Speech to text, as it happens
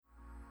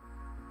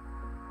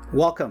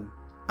Welcome.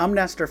 I'm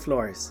Nestor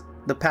Flores,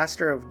 the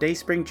pastor of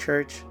Dayspring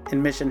Church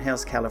in Mission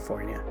Hills,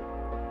 California.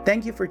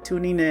 Thank you for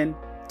tuning in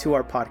to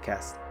our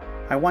podcast.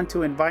 I want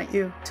to invite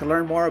you to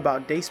learn more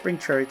about Dayspring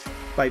Church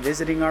by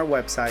visiting our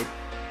website,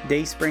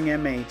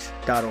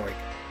 dayspringmh.org.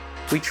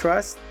 We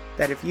trust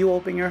that if you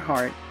open your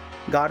heart,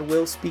 God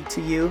will speak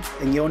to you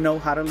and you'll know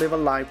how to live a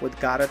life with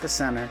God at the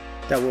center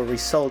that will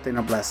result in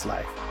a blessed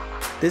life.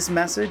 This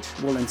message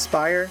will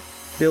inspire,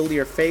 build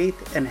your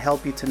faith, and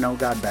help you to know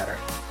God better.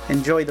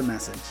 Enjoy the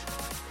message.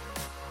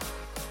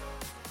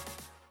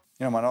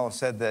 You know, Manolo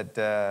said that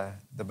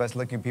the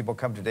best-looking people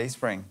come to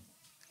Dayspring.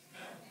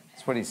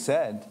 That's what he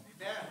said.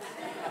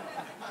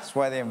 That's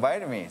why they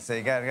invited me. So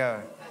you got to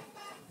go.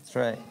 That's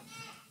right.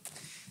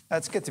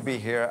 It's good to be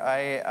here.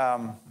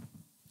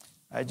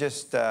 I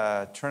just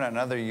turned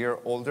another year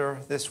older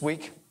this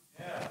week.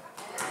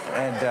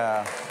 And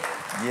I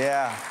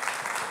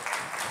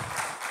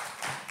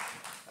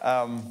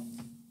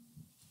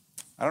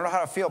don't know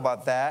how to feel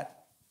about that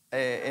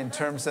in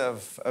terms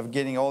of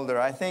getting older.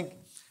 I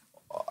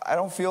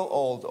don't feel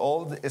old.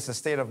 Old is a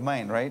state of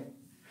mind, right?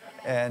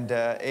 And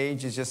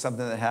age is just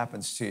something that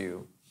happens to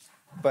you.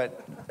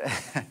 But,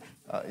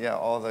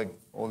 all the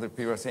older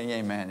people are saying,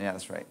 amen. Yeah,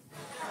 that's right.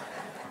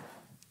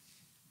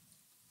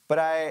 But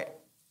I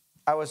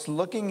was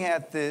looking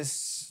at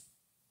this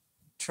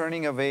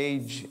turning of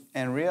age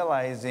and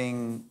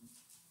realizing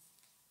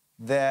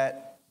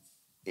that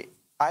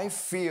I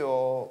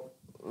feel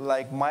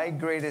like my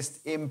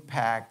greatest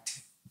impact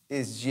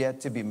is yet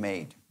to be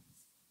made.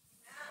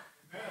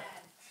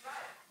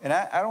 And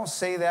I don't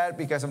say that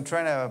because I'm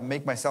trying to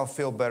make myself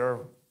feel better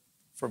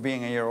for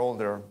being a year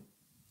older.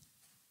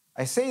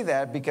 I say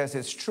that because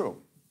it's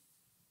true.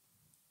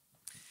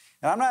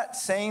 And I'm not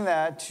saying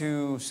that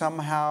to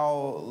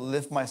somehow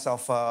lift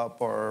myself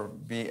up or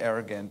be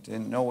arrogant.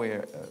 In no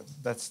way,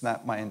 that's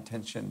not my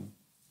intention.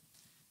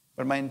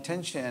 But my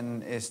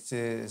intention is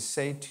to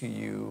say to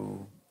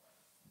you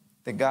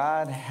that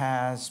God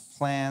has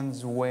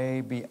plans way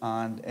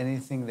beyond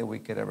anything that we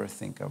could ever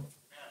think of.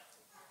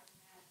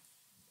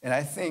 And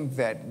I think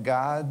that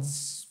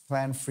God's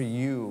plan for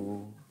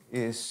you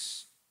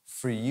is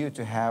for you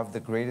to have the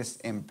greatest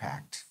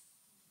impact,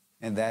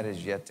 and that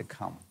is yet to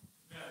come.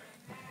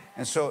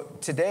 And so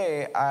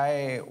today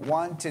I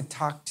want to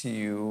talk to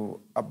you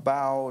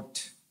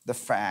about the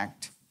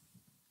fact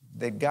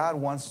that God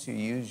wants to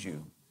use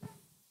you.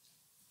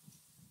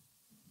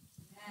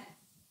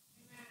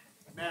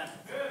 Amen.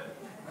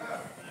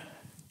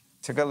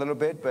 Took a little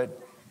bit, but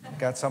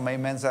got some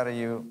amens out of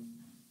you.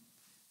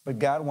 But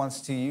God wants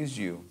to use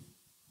you.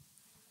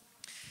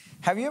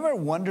 Have you ever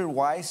wondered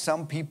why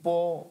some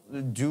people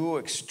do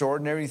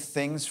extraordinary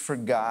things for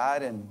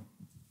God and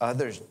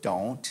others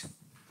don't?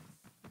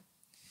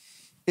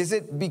 Is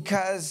it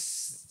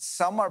because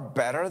some are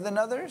better than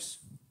others?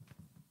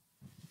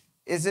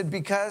 Is it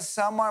because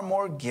some are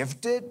more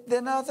gifted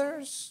than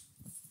others?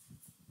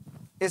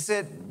 Is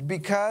it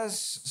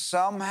because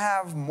some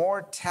have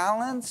more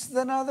talents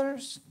than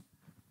others?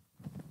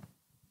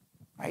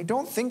 I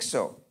don't think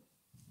so.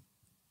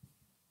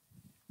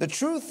 The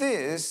truth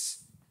is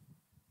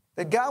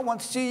that God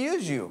wants to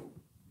use you.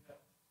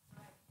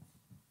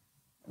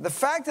 The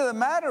fact of the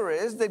matter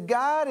is that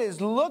God is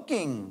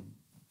looking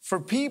for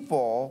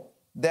people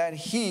that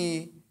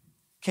He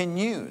can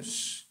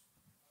use.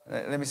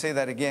 Let me say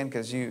that again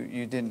because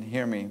you didn't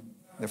hear me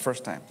the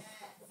first time.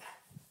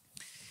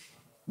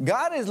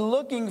 God is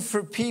looking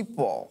for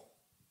people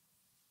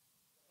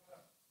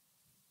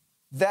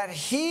that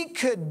He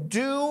could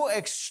do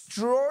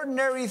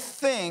extraordinary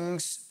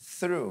things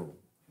through.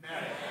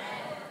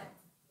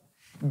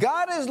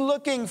 God is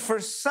looking for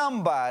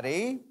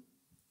somebody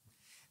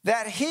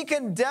that He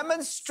can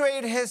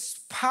demonstrate His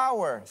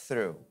power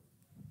through.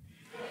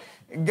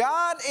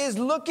 God is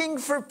looking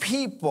for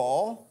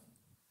people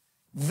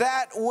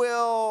that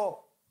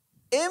will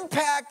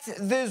impact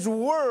this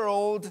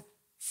world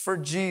for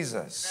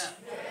Jesus.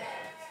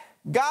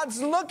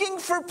 God's looking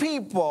for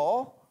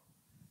people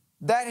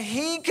that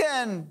He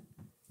can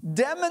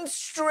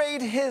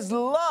demonstrate His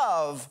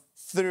love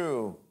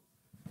through.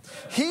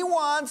 He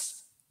wants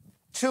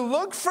to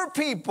look for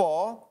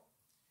people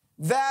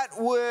that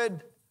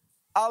would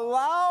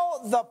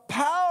allow the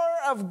power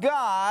of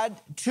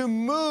God to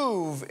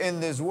move in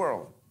this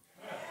world.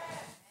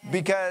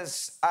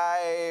 Because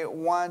I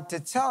want to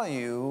tell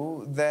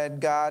you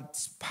that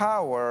God's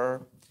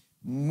power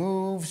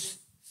moves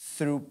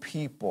through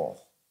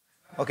people.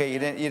 Okay, you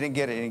didn't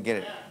get it. You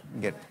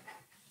didn't get it.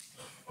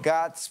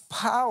 God's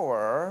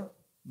power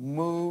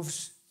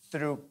moves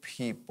through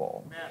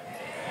people.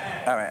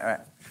 All right.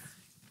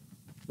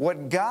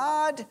 What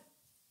God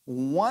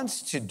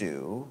wants to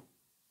do,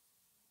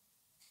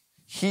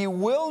 He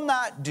will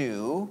not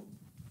do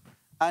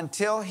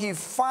until He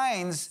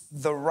finds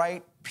the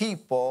right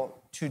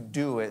people to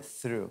do it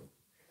through.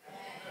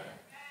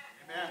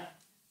 Amen.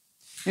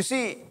 You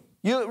see,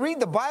 you read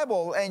the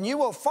Bible and you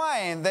will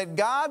find that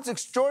God's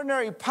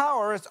extraordinary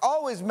power is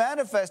always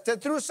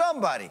manifested through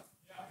somebody.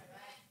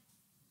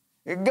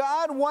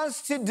 God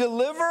wants to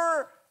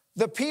deliver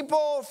the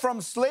people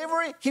from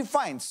slavery, he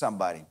finds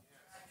somebody.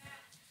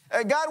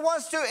 God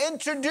wants to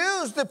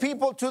introduce the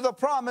people to the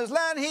promised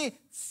land, he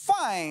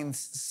finds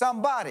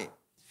somebody.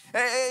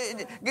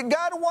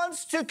 God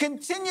wants to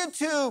continue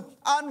to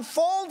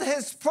unfold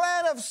his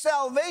plan of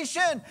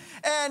salvation,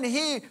 and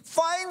he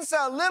finds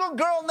a little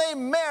girl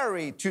named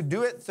Mary to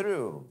do it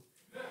through.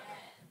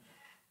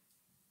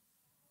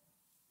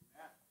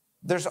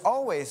 There's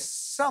always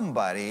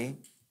somebody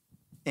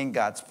in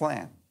God's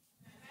plan.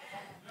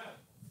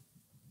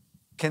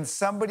 Can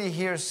somebody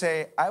here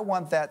say, I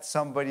want that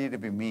somebody to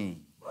be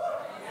me?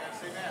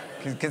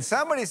 Can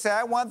somebody say,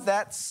 I want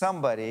that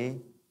somebody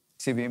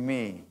to be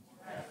me?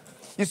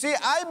 You see,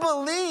 I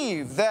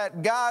believe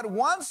that God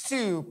wants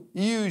to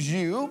use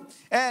you,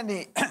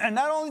 and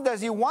not only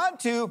does he want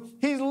to,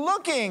 he's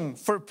looking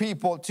for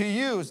people to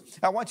use.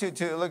 I want you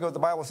to look at what the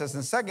Bible says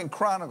in 2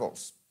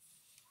 Chronicles,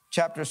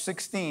 chapter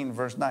 16,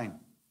 verse 9.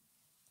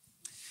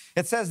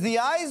 It says, the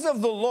eyes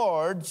of the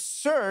Lord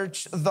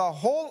search the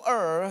whole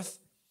earth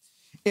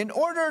in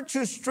order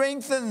to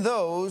strengthen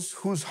those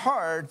whose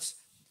hearts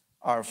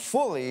are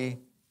fully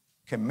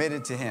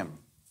committed to him.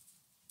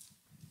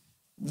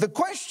 The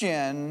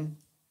question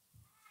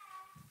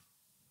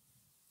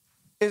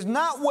is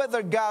not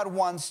whether God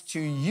wants to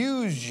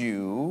use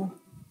you,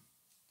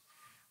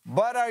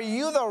 but are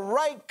you the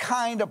right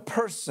kind of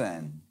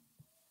person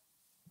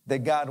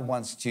that God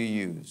wants to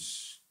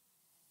use?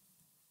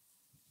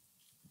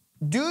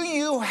 Do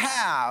you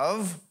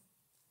have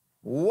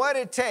what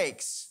it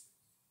takes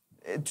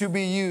to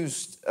be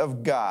used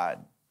of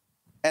God?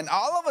 And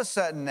all of a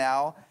sudden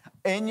now,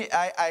 and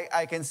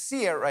I can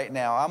see it right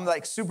now. I'm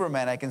like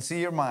Superman. I can see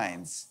your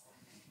minds.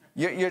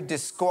 You're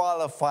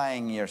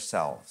disqualifying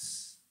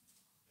yourselves.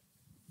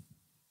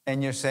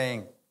 And you're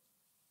saying,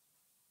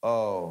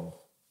 oh,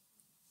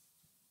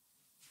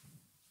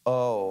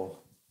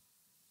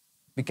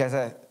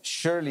 because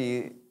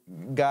surely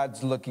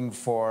God's looking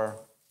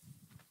for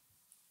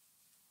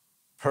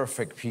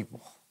perfect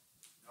people.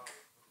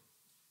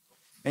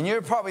 And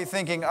you're probably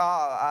thinking,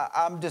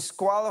 I'm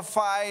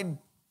disqualified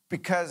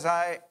because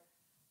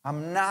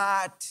I'm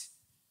not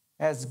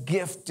as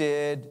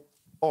gifted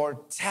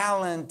or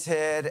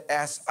talented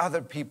as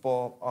other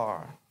people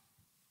are.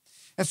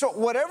 And so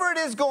whatever it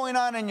is going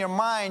on in your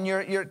mind,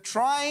 you're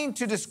trying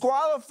to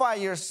disqualify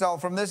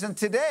yourself from this. And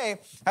today,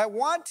 I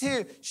want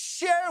to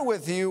share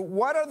with you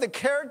what are the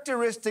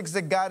characteristics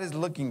that God is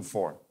looking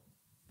for.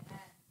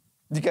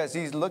 Because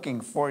he's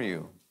looking for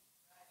you.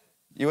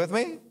 You with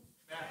me?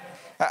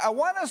 I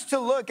want us to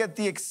look at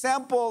the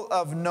example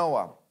of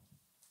Noah.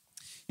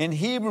 In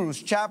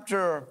Hebrews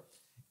chapter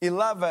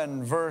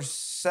 11, verse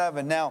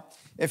 7. Now,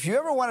 if you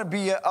ever want to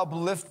be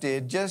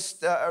uplifted,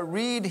 just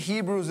read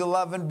Hebrews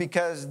 11,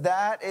 because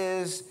that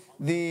is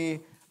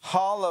the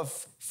hall of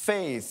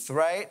faith,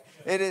 right?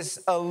 It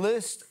is a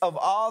list of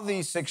all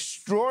these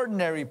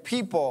extraordinary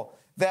people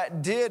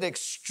that did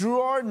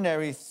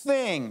extraordinary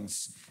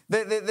things.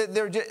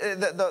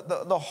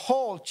 The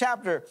whole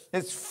chapter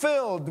is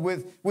filled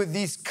with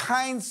these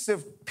kinds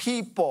of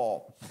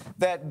people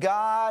that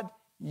God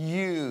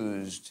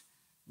used.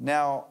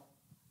 Now,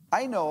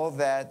 I know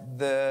that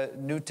the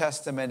New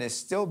Testament is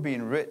still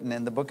being written,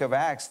 and the book of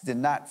Acts did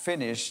not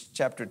finish.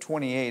 Chapter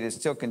 28 is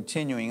still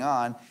continuing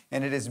on,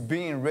 and it is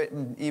being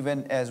written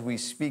even as we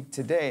speak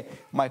today.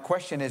 My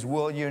question is,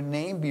 will your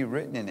name be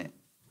written in it?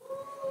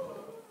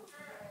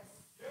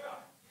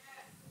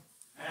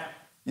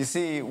 You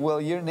see, will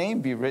your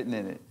name be written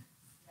in it?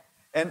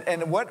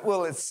 And what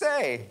will it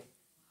say?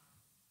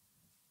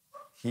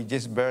 He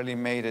just barely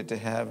made it to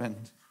heaven.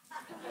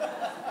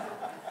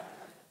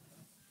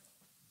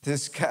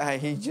 This guy,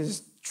 he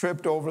just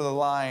tripped over the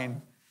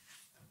line.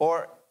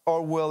 Or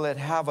will it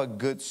have a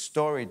good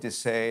story to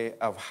say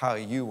of how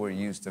you were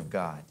used of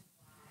God?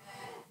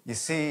 You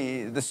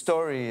see, the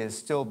story is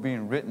still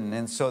being written.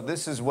 And so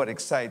this is what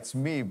excites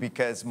me,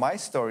 because my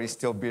story is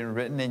still being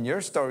written and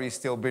your story is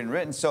still being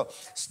written. So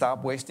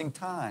stop wasting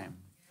time.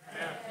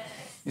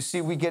 You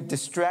see, we get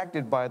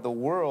distracted by the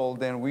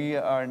world and we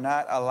are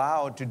not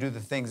allowed to do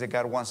the things that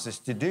God wants us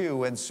to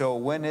do. And so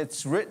when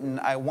it's written,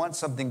 I want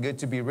something good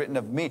to be written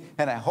of me.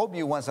 And I hope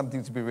you want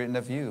something to be written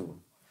of you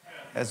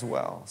as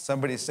well.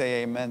 Somebody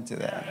say amen to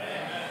that.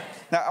 Amen.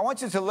 Now, I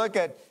want you to look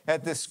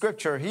at this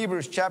scripture,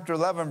 Hebrews chapter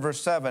 11,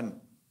 verse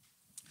 7.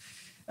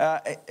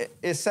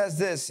 It says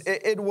this,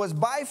 it was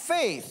by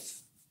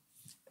faith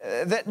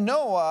that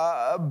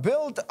Noah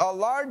built a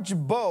large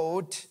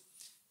boat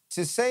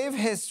to save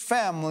his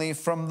family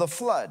from the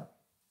flood.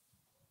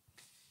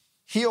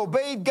 He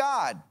obeyed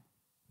God,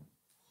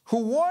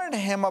 who warned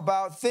him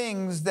about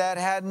things that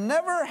had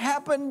never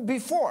happened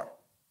before.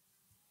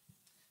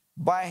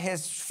 By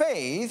his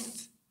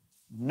faith,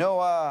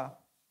 Noah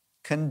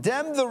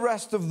condemned the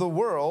rest of the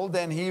world,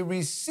 and he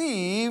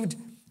received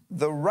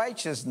the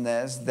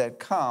righteousness that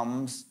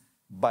comes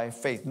by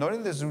faith.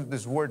 Notice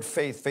this word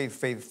faith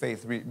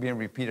being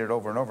repeated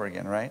over and over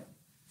again, right?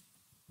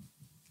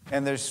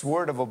 And this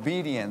word of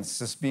obedience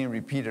is being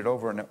repeated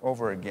over and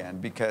over again,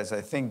 because I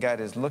think God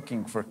is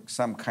looking for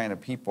some kind of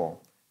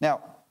people.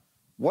 Now,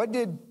 what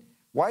did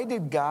Why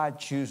did God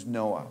choose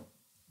Noah?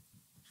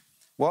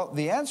 Well,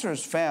 the answer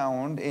is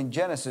found in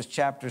Genesis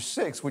chapter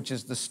 6, which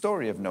is the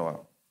story of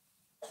Noah.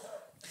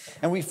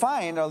 And we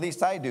find, or at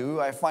least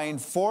I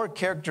find 4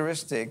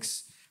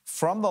 characteristics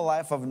from the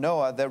life of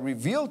Noah that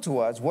reveal to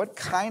us what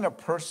kind of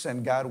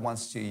person God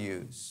wants to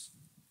use.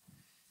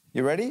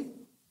 You ready?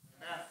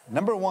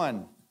 Number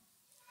 1,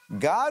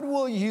 God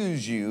will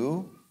use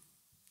you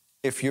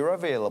if you're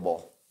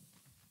available.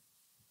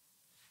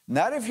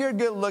 Not if you're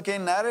good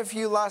looking, not if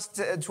you lost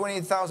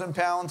 20,000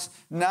 pounds,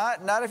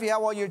 not if you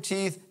have all your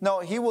teeth. No,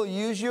 he will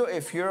use you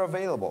if you're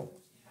available.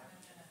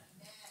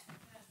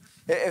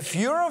 If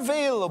you're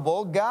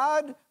available,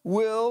 God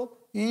will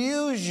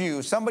use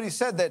you. Somebody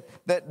said that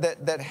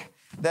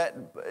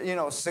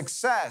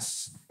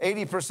success,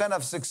 80%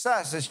 of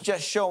success is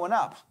just showing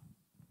up.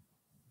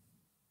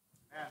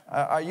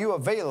 Are you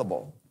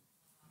available?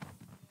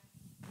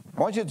 I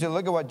want you to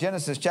look at what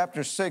Genesis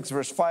chapter 6,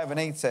 verse 5 and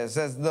 8 says. It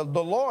says, the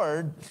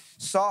Lord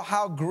saw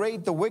how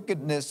great the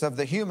wickedness of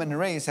the human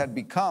race had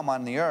become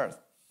on the earth,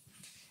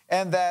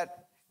 and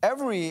that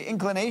every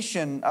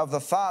inclination of the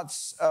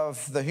thoughts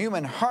of the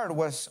human heart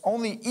was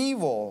only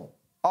evil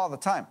all the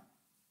time.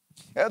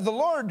 The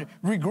Lord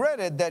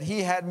regretted that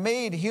he had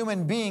made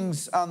human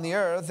beings on the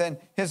earth, and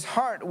his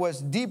heart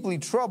was deeply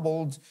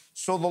troubled.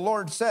 So the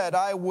Lord said,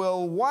 I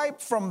will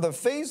wipe from the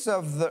face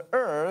of the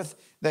earth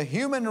the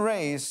human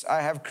race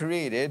I have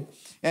created,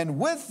 and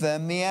with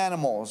them the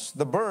animals,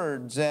 the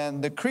birds,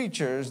 and the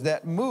creatures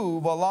that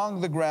move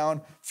along the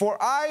ground,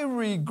 for I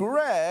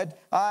regret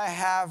I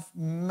have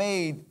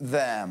made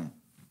them.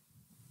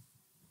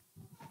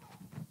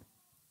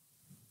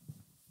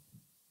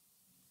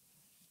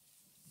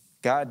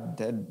 God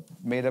had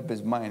made up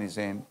his mind. He's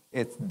saying,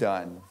 it's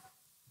done.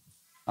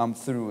 I'm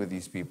through with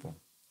these people.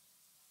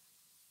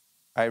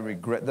 I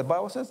regret. The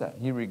Bible says that.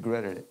 He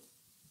regretted it.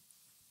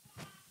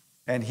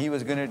 And he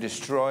was going to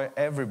destroy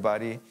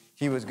everybody.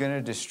 He was going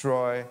to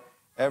destroy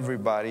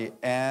everybody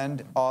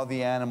and all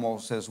the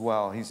animals as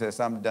well. He says,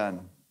 I'm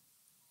done.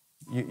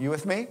 You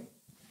with me?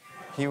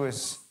 He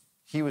was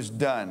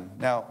done.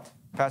 Now,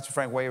 Pastor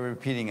Frank, why are you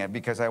repeating it?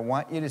 Because I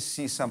want you to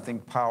see something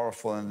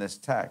powerful in this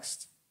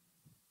text.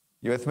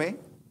 You with me?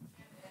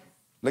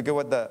 Look at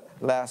what the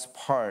last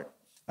part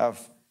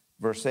of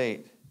verse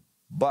 8.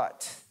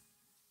 But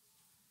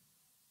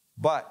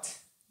what?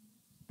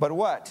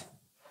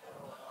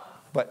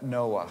 But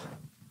Noah.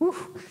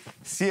 Whew.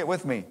 See it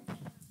with me.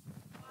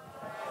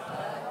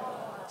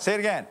 Say it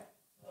again.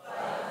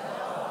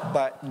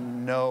 But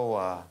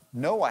Noah.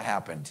 Noah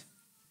happened.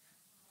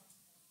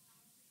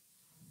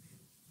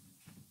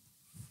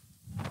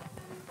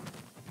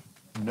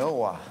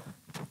 Noah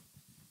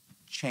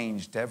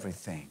changed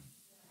everything.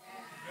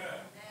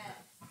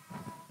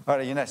 All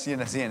right, you're not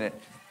seeing it.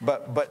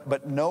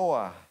 But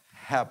Noah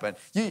happened.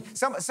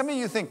 Some of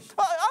you think,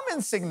 I'm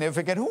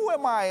insignificant. Who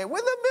am I?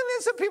 With the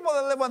millions of people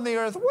that live on the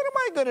earth, what am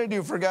I going to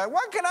do for God?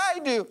 What can I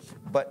do?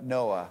 But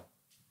Noah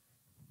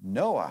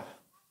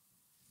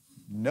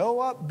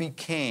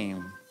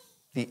became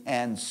the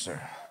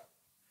answer.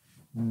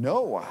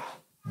 Noah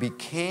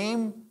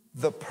became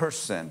the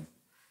person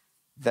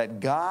that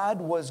God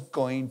was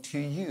going to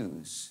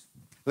use.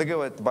 Look at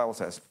what the Bible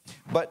says.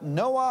 But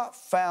Noah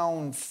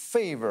found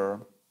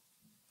favor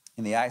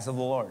in the eyes of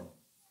the Lord.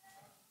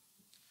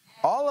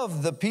 All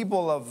of the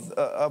people of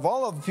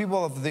all of the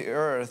people of the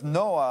earth,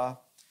 Noah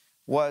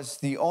was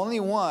the only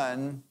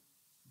one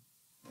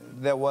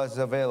that was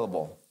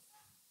available.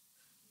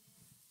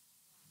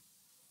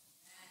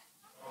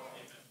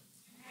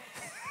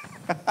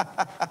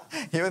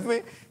 You with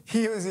me?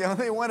 He was the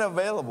only one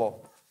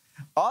available.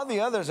 All the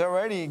others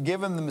already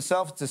given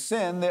themselves to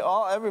sin.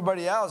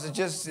 Everybody else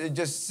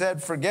just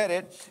said, forget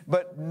it.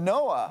 But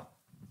Noah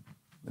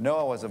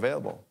was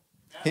available.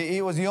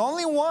 He was the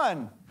only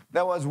one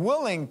that was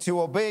willing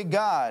to obey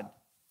God.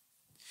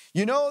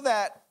 You know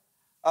that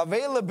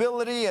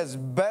availability is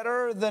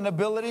better than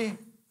ability?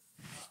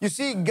 You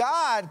see,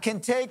 God can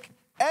take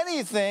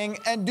anything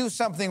and do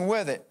something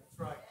with it.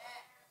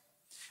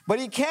 But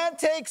he can't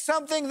take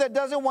something that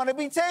doesn't want to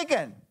be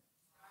taken.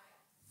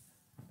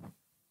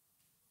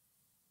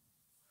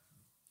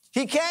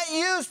 He can't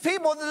use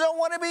people that don't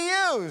want to be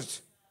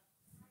used.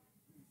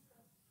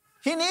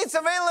 He needs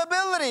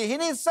availability. He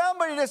needs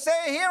somebody to say,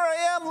 here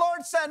I am,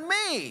 Lord, send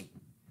me.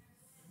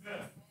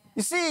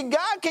 You see,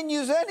 God can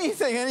use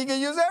anything, and he can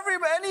use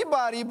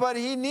anybody, but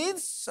he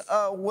needs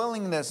a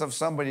willingness of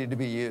somebody to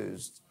be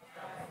used.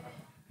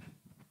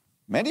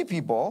 Many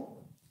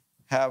people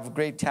have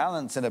great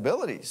talents and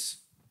abilities,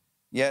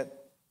 yet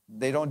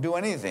they don't do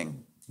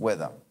anything with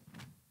them.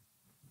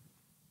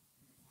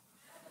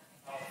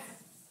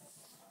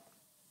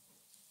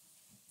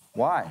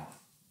 Why?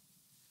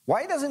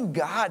 Why doesn't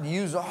God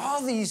use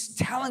all these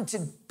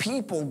talented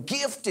people,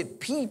 gifted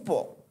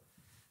people?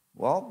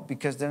 Well,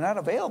 because they're not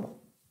available.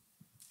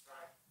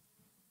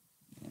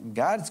 And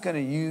God's going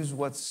to use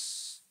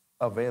what's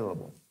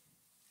available.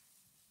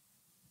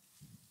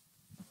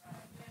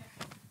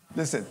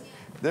 Listen,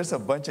 there's a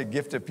bunch of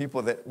gifted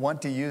people that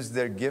want to use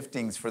their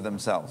giftings for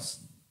themselves.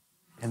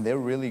 And they're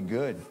really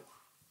good.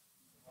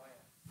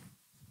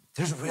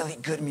 There's really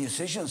good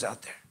musicians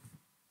out there.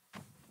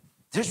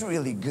 There's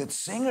really good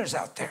singers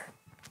out there.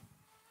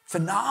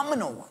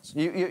 Phenomenal ones.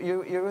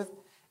 You're with?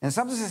 And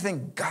sometimes I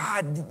think,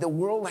 God, the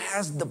world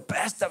has the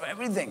best of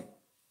everything.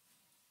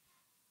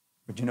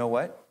 But you know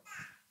what?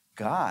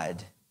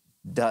 God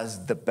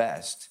does the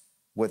best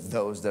with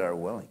those that are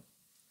willing.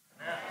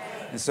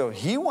 And so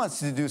he wants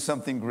to do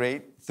something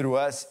great through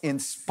us in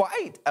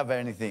spite of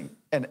anything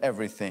and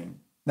everything.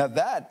 Now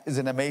that is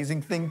an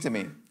amazing thing to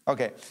me.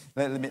 Okay,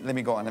 let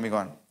me go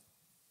on.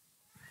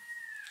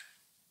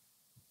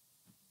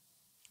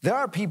 There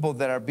are people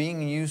that are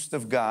being used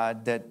of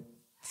God that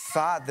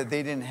thought that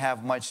they didn't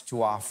have much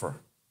to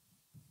offer,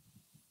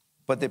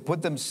 but they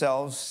put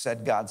themselves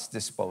at God's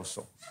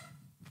disposal.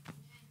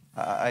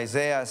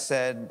 Isaiah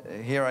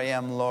said, "Here I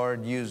am,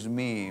 Lord, use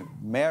me."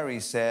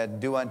 Mary said,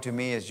 "Do unto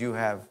me as you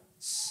have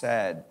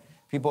said."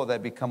 People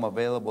that become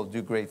available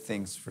do great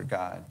things for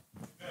God.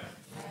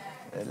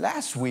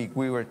 Last week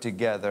we were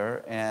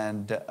together,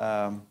 and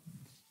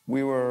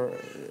we were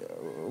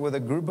with a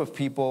group of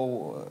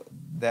people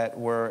that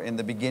were in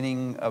the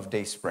beginning of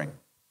Dayspring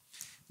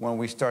when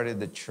we started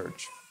the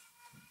church.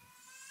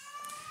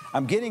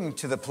 I'm getting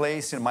to the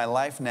place in my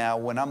life now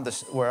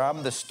where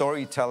I'm the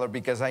storyteller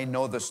because I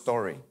know the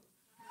story.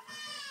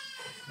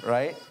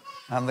 Right?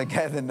 I'm the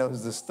guy that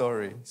knows the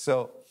story.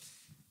 So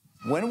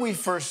when we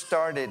first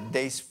started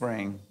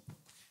Dayspring,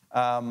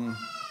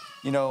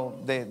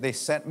 they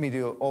sent me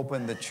to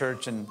open the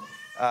church, and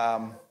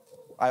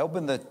I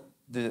opened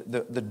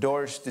the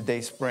doors to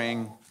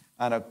Dayspring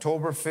on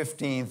October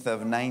 15th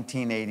of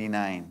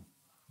 1989.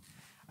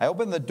 I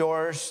opened the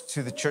doors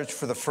to the church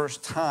for the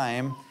first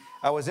time.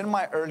 I was in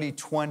my early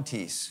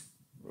 20s,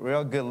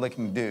 real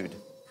good-looking dude.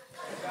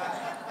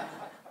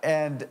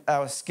 And I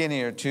was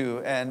skinnier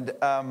too. And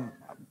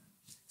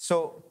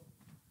so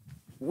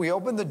we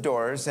opened the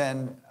doors,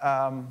 and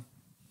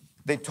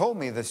they told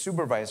me, the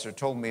supervisor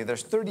told me,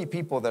 there's 30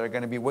 people that are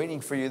going to be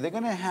waiting for you. They're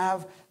going to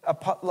have a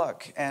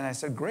potluck. And I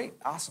said, great,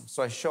 awesome.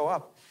 So I show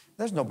up.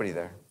 There's nobody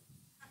there.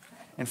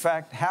 In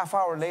fact, half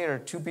hour later,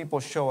 2 people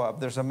show up.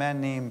 There's a man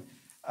named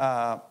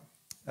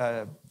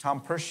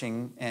Tom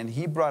Pershing, and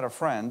he brought a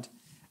friend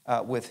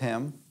with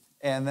him.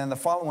 And then the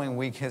following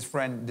week, his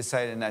friend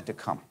decided not to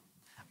come.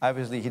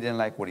 Obviously, he didn't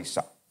like what he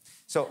saw.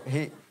 So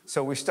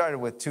we started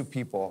with 2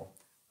 people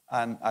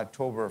on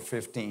October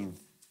 15th,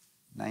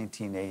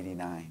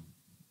 1989.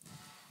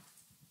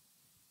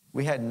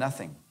 We had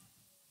nothing.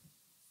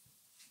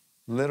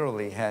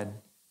 Literally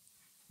had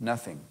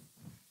nothing.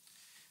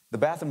 The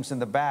bathrooms in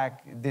the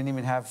back didn't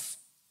even have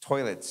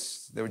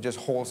toilets. They were just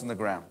holes in the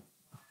ground.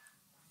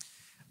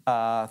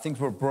 Things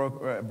were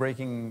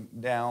breaking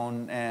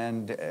down,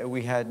 and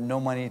we had no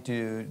money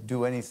to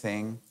do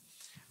anything.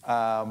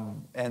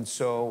 And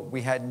so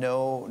we had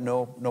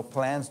no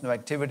plans, no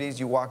activities.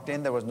 You walked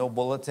in, there was no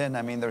bulletin.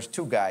 I mean, there's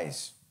 2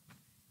 guys.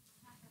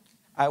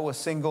 I was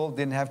single,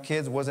 didn't have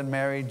kids, wasn't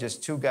married,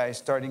 just 2 guys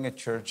starting a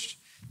church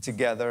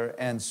together.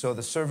 And so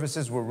the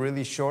services were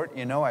really short.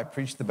 I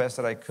preached the best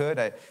that I could.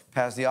 I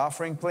passed the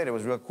offering plate. It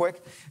was real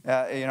quick.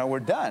 We're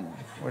done.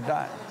 We're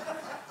done.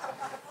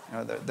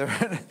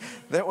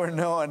 There were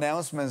no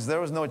announcements.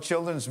 There was no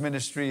children's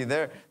ministry.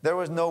 There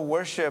was no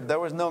worship. There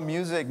was no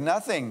music,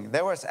 nothing.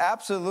 There was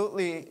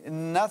absolutely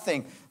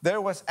nothing. There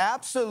was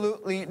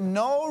absolutely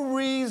no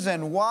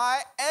reason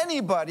why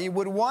anybody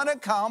would want to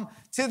come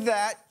to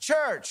that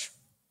church.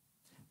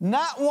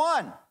 Not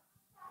one.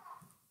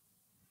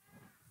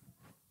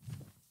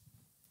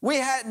 We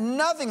had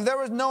nothing. There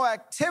was no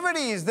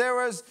activities. There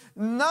was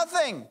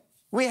nothing.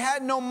 We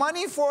had no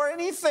money for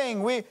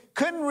anything. We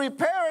couldn't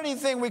repair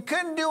anything. We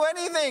couldn't do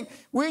anything.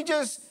 We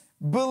just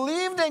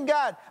believed in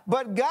God.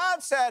 But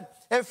God said,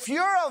 if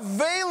you're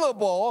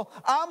available,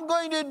 I'm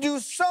going to do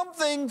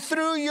something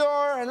through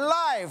your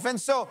life.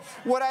 And so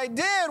what I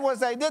did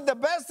was I did the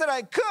best that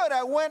I could.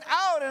 I went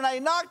out and I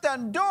knocked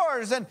on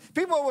doors, and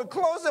people would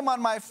close them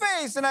on my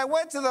face. And I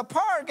went to the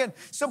park, and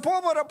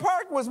Sepulveda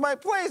Park was my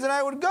place. And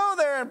I would go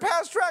there and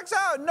pass tracts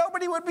out.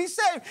 Nobody would be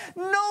saved.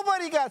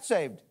 Nobody got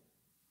saved.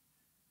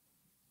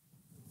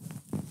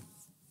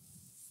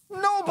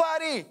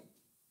 Nobody.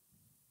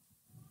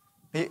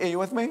 Are you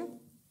with me?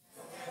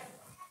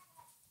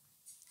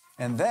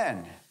 And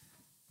then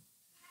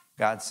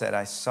God said,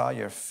 I saw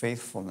your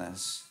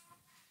faithfulness.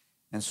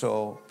 And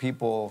so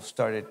people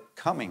started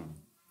coming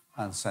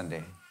on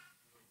Sunday.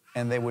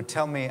 And they would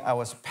tell me, I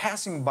was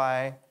passing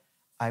by.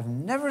 I've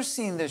never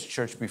seen this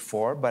church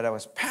before, but I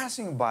was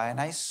passing by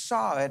and I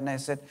saw it. And I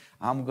said,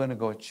 I'm going to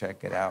go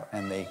check it out.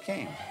 And they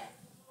came.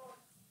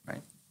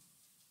 Right?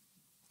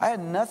 I had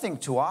nothing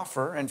to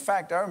offer. In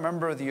fact, I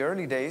remember the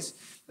early days,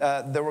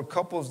 there were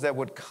couples that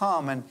would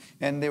come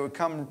and they would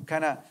come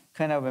kind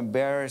of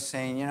embarrassed,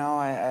 saying,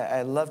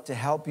 I'd love to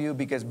help you,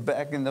 because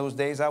back in those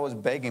days, I was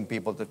begging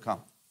people to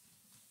come.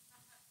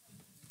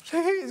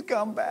 Please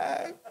come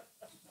back.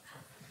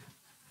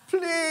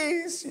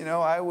 Please.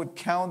 I would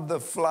count the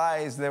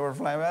flies that were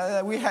flying.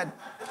 We had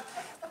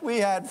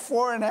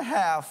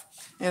 4.5,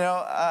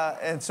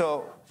 and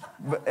so,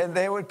 and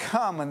they would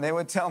come and they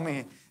would tell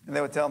me, And they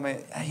would tell me,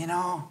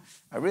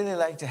 I really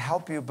like to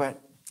help you, but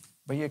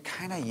you're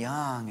kind of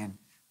young, and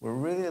we're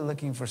really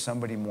looking for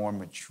somebody more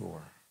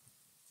mature.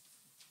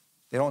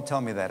 They don't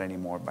tell me that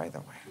anymore, by the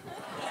way.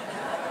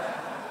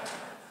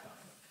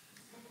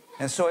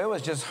 And so it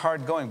was just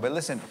hard going. But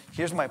listen,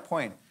 here's my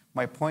point.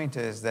 My point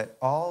is that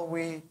all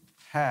we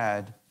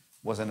had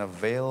was an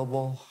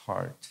available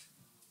heart.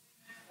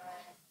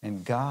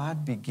 And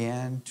God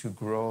began to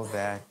grow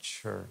that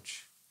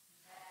church.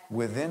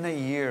 Within a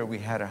year, we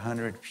had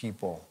 100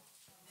 people.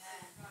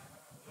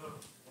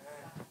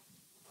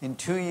 In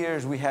 2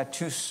 years, we had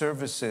 2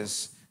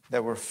 services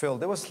that were filled.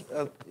 There was,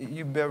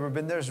 you've ever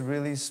been there? There's a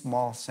really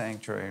small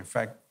sanctuary. In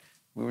fact,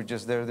 we were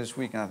just there this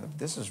week, and I thought,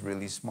 this is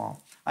really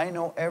small. I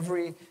know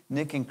every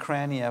nick and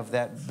cranny of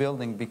that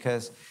building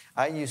because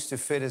I used to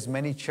fit as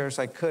many chairs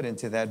I could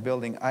into that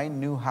building. I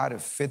knew how to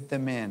fit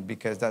them in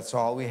because that's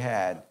all we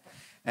had.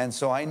 And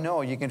so I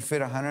know you can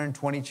fit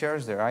 120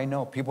 chairs there. I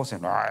know people say,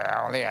 no,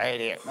 I only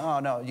 80.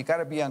 No, you got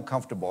to be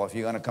uncomfortable if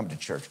you're going to come to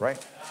church,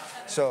 right?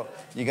 So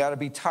you got to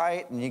be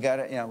tight, and you got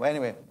to,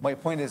 anyway, my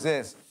point is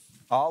this.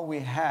 All we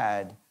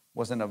had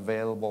was an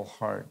available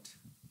heart.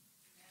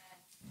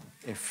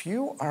 If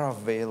you are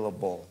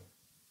available,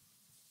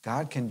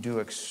 God can do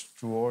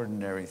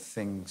extraordinary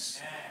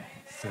things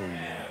through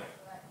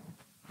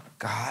you.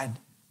 God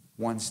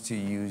wants to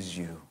use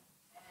you.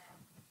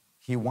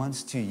 He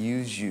wants to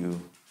use you,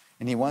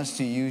 and He wants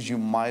to use you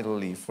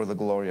mightily for the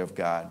glory of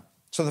God.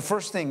 So the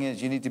first thing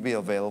is you need to be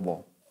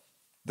available.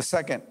 The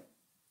second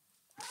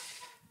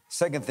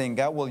thing,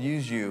 God will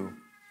use you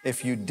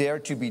if you dare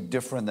to be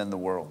different than the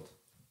world.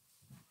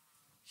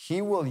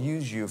 He will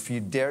use you if you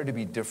dare to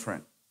be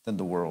different than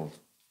the world.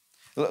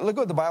 Look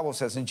what the Bible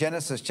says in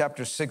Genesis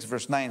chapter 6,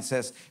 verse 9. It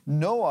says,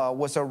 Noah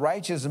was a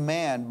righteous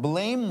man,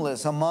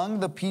 blameless among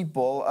the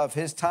people of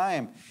his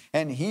time,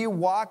 and he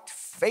walked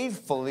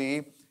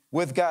faithfully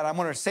with God. I'm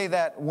going to say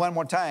that one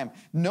more time.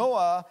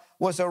 Noah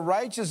was a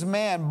righteous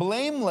man,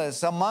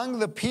 blameless among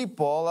the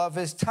people of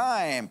his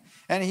time,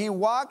 and he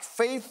walked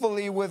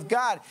faithfully with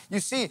God. You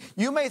see,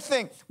 you may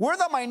think, we're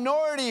the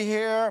minority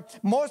here.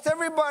 Most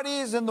everybody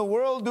is in the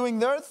world doing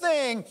their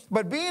thing,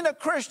 but being a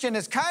Christian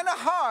is kind of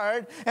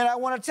hard, and I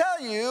want to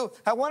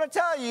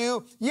tell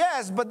you,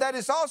 yes, but that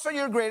is also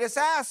your greatest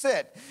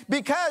asset,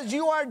 because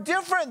you are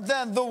different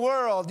than the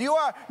world. You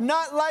are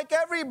not like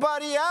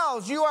everybody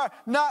else. You are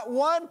not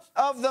one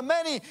of the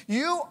many.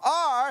 You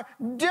are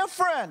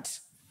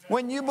different.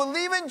 When you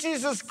believe in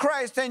Jesus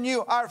Christ and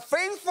you are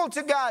faithful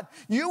to God,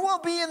 you will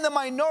be in the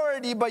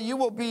minority, but you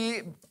will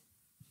be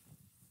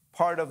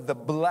part of the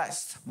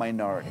blessed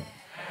minority.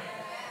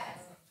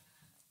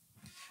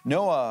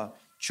 Noah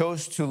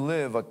chose to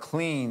live a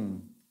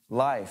clean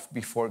life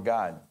before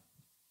God.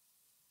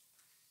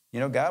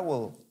 God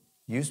will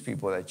use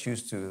people that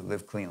choose to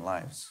live clean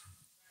lives.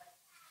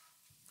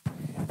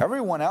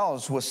 Everyone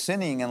else was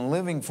sinning and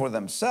living for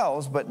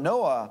themselves, but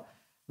Noah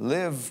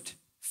lived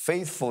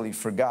faithfully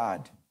for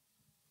God.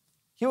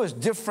 He was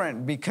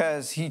different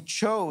because he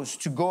chose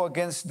to go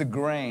against the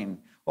grain.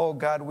 Oh,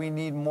 God, we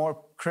need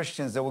more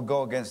Christians that will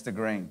go against the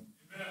grain.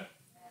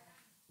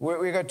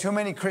 We got too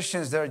many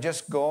Christians that are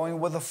just going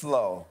with the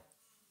flow.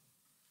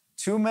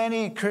 Too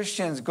many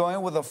Christians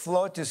going with the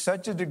flow to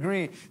such a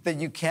degree that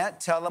you can't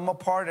tell them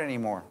apart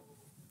anymore.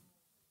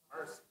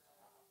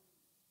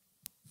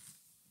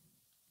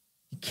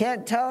 You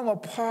can't tell them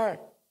apart.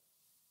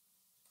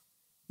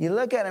 You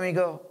look at them and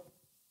you go,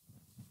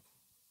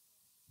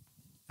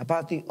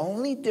 about the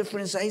only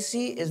difference I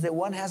see is that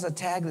one has a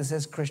tag that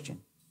says Christian.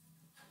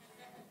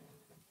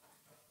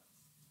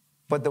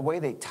 But the way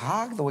they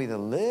talk, the way they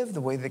live,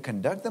 the way they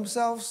conduct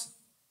themselves,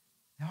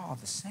 they're all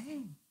the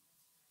same.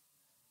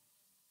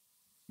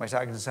 Am I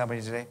talking to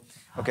somebody today?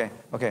 Okay.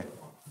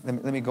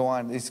 Let me go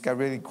on. It's got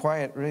really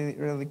quiet,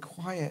 really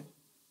quiet.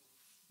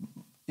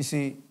 You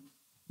see,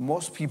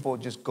 most people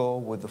just go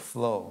with the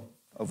flow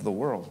of the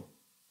world.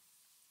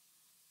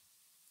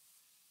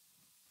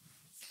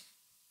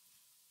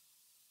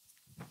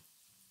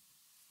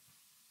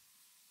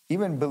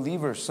 Even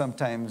believers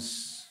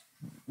sometimes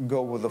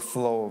go with the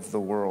flow of the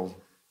world.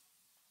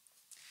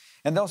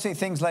 And they'll say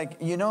things like,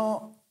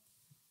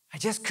 I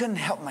just couldn't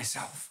help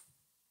myself.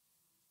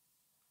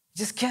 I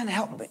just can't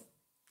help it.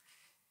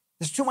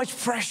 There's too much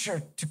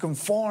pressure to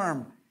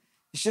conform.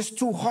 It's just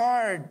too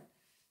hard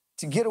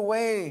to get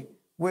away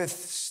with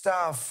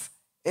stuff.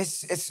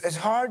 It's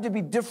hard to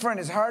be different.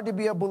 It's hard to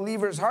be a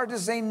believer. It's hard to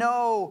say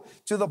no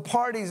to the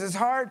parties. It's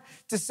hard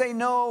to say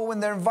no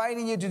when they're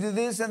inviting you to do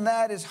this and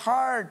that. It's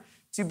hard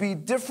to be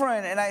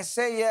different. And I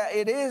say, yeah,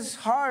 it is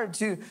hard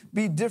to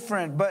be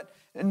different. But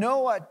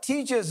Noah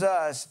teaches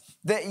us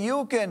that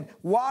you can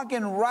walk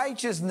in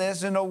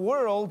righteousness in a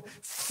world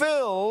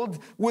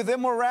filled with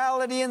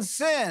immorality and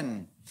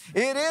sin.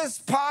 It is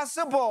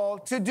possible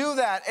to do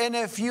that. And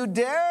if you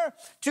dare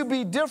to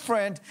be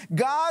different,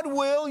 God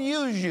will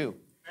use you.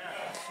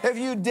 If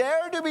you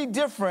dare to be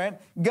different,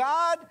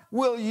 God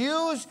will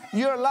use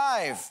your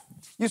life.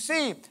 You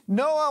see,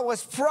 Noah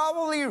was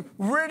probably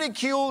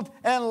ridiculed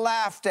and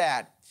laughed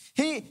at.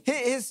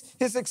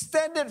 His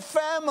extended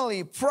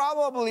family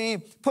probably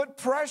put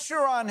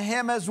pressure on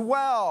him as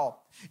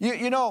well.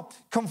 You know,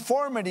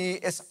 conformity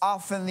is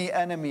often the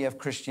enemy of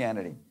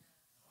Christianity.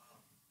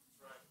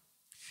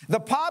 The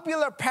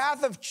popular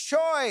path of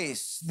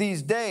choice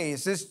these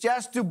days is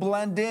just to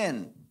blend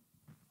in.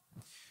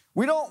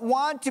 We don't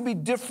want to be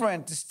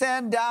different, to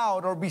stand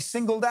out or be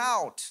singled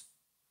out.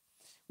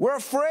 We're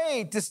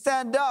afraid to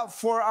stand up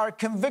for our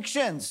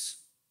convictions.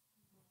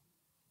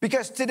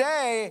 Because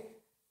today,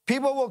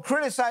 people will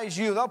criticize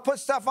you. They'll put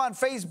stuff on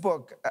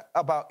Facebook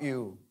about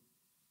you.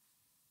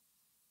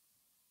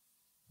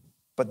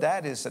 But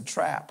that is a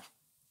trap.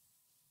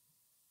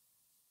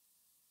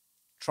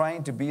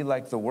 Trying to be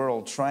like the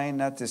world, trying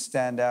not to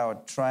stand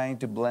out, trying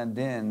to blend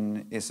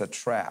in is a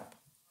trap.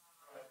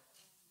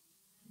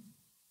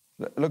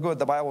 Look at what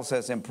the Bible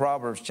says in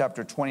Proverbs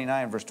chapter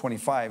 29, verse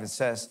 25. It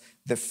says,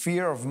 the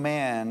fear of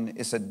man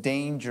is a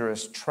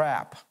dangerous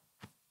trap,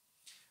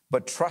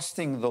 but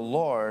trusting the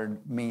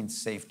Lord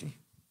means safety.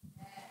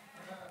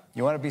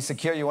 You want to be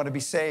secure, you want to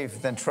be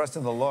safe, then trust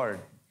in the Lord.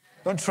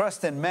 Don't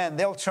trust in men.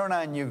 They'll turn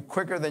on you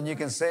quicker than you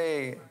can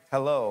say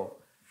hello.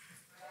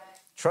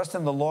 Trust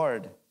in the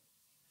Lord.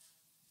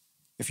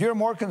 If you're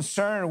more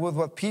concerned with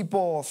what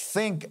people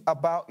think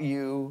about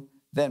you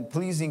than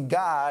pleasing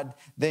God,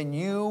 then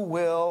you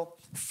will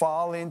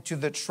fall into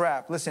the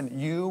trap. Listen,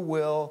 you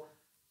will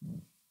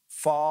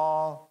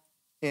fall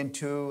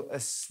into a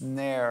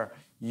snare.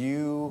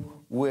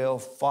 You will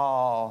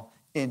fall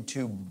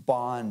into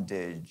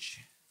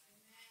bondage.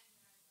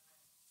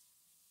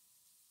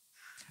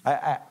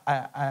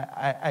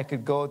 I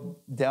could go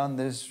down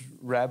this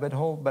rabbit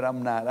hole, but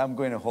I'm not. I'm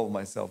going to hold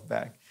myself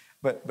back.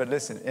 But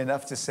listen,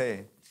 enough to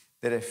say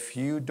that if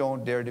you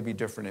don't dare to be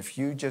different, if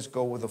you just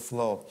go with the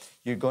flow,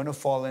 you're going to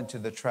fall into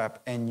the trap,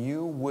 and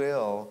you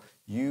will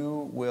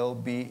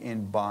be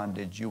in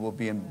bondage. You will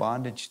be in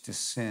bondage to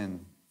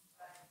sin.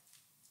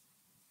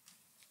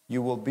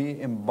 You will be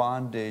in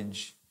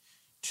bondage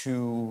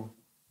to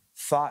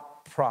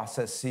thought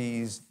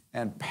processes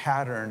and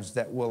patterns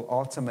that will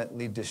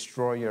ultimately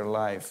destroy your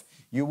life.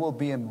 You will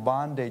be in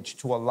bondage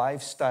to a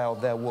lifestyle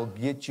that will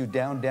get you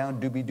down,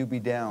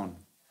 doobie down.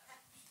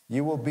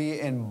 You will be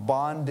in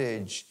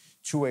bondage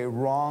to a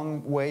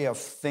wrong way of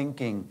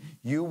thinking.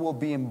 You will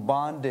be in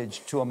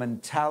bondage to a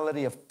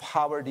mentality of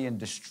poverty and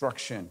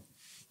destruction.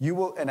 You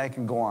will, and I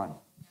can go on.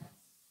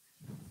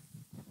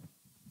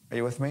 Are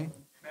you with me?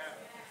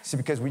 See,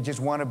 because we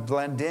just want to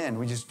blend in.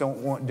 We just don't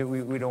want to. We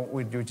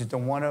just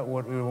don't want to.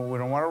 We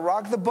don't want to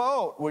rock the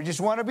boat. We just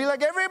want to be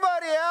like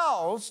everybody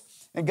else.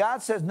 And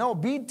God says, no,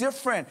 be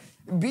different,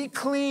 be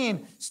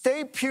clean,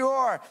 stay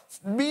pure,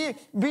 read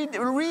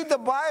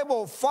the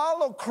Bible,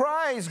 follow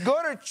Christ,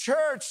 go to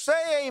church,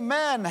 say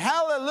amen,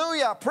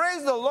 hallelujah,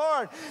 praise the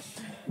Lord.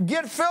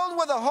 Get filled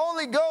with the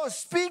Holy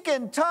Ghost, speak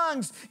in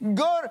tongues,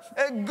 go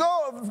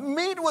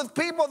meet with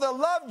people that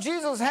love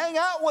Jesus, hang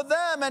out with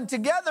them, and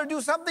together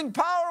do something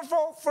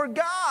powerful for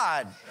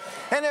God.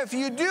 And if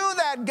you do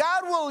that,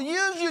 God will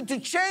use you to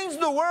change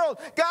the world.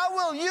 God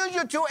will use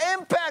you to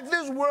impact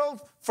this world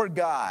for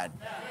God.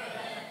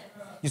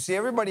 You see,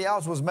 everybody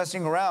else was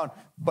messing around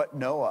but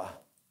Noah.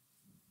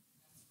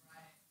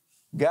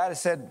 God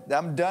said,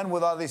 I'm done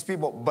with all these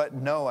people, but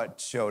Noah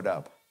showed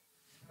up.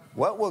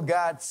 What will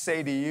God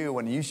say to you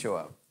when you show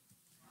up?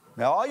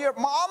 Now, all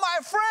my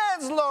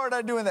friends, Lord,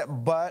 are doing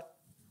that, but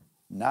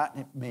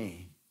not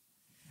me.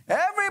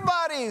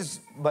 Everybody's,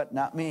 but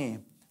not me.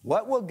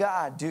 What will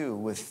God do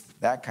with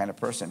that kind of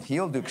person?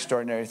 He'll do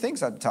extraordinary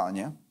things, I'm telling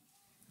you.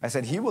 I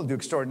said, he will do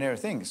extraordinary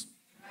things.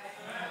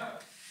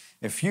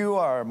 If you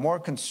are more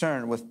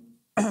concerned with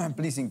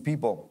pleasing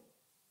people,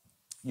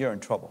 you're in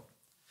trouble.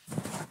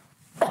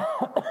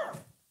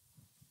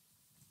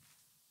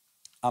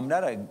 I'm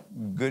not a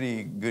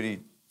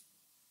goody.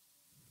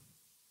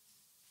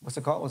 What's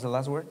it called? What's the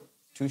last word?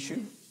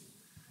 Two-shoe?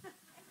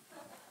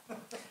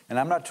 And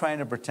I'm not trying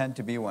to pretend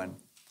to be one,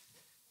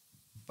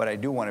 but I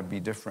do want to be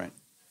different.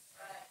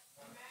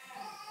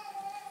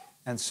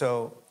 And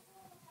so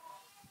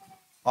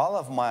all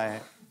of my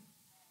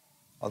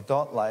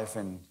adult life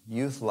and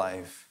youth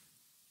life,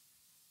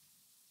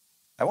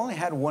 I've only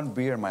had one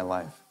beer in my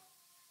life.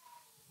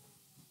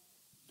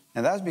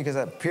 And that's because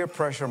of peer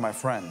pressure of my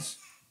friends.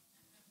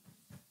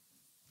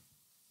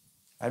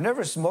 I've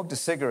never smoked a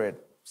cigarette.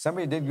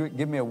 Somebody did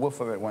give me a whiff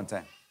of it one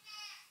time.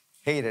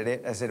 Hated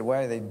it. I said,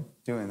 why are they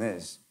doing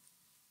this?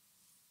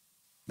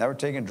 Never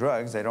taken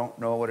drugs. I don't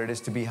know what it is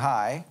to be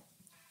high.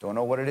 Don't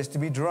know what it is to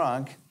be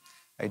drunk.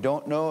 I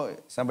don't know.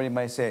 Somebody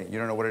might say, you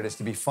don't know what it is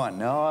to be fun.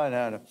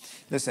 No.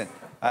 Listen,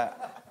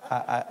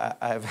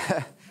 I've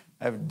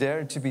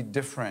dared to be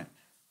different.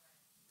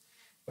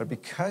 But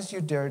because you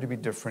dare to be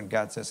different,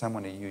 God says, I'm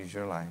going to use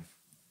your life.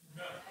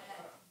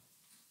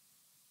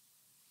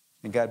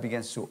 And God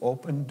begins to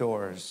open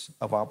doors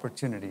of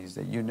opportunities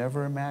that you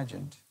never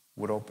imagined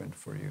would open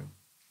for you.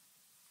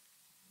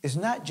 It's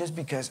not just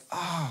because,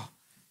 oh,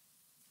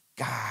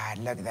 God,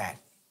 look at that.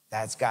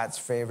 That's God's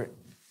favorite.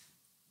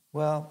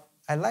 Well,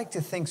 I like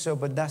to think so,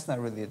 but that's not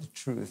really the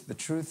truth. The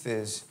truth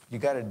is you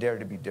got to dare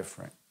to be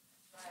different.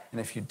 And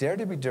if you dare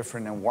to be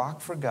different and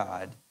walk for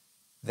God,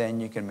 then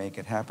you can make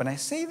it happen. I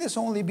say this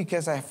only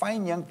because I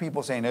find young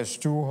people saying, it's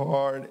too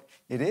hard.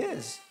 It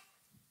is.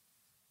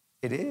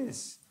 It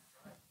is.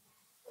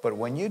 But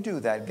when you do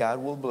that, God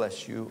will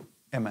bless you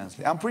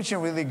immensely. I'm preaching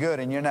really good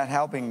and you're not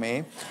helping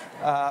me.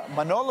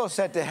 Manolo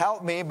said to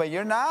help me, but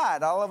you're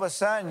not. All of a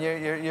sudden,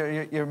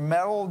 you're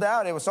mellowed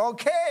out. It was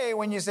okay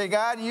when you say,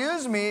 God,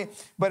 use me,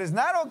 but it's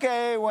not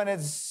okay when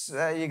it's,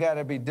 you got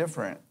to be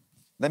different.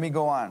 Let me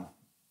go on.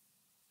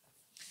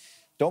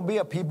 Don't be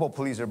a people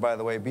pleaser, by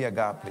the way. Be a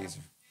God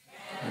pleaser.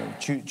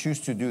 Choose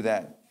to do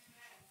that.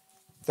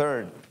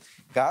 Third,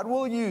 God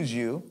will use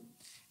you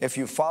if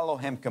you follow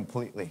him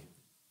completely.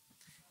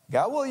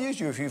 God will use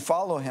you if you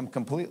follow him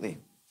completely.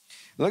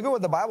 Look at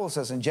what the Bible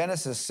says in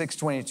Genesis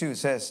 6:22. It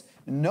says,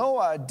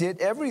 Noah did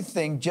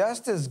everything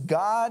just as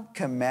God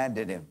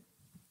commanded him.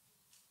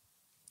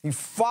 He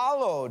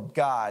followed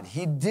God.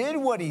 He did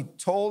what he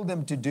told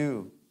him to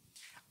do.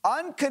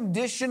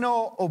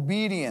 Unconditional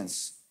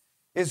obedience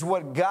is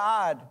what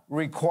God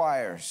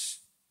requires.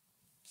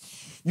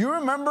 You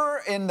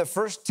remember in the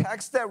first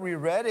text that we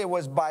read, it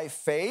was by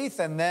faith,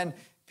 and then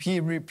he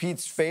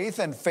repeats faith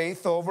and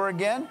faith over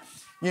again.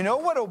 You know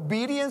what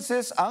obedience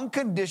is?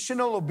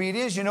 Unconditional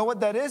obedience. You know what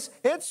that is?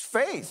 It's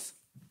faith.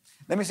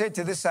 Let me say it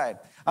to this side.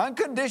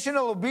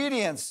 Unconditional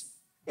obedience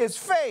is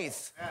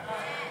faith.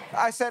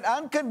 I said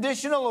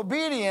unconditional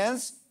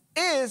obedience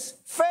is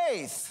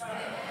faith.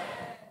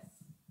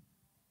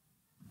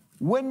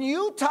 When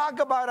you talk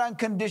about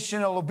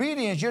unconditional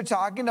obedience, you're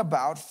talking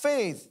about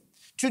faith.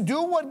 To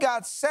do what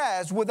God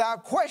says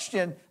without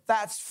question,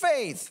 that's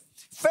faith.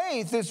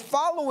 Faith is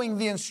following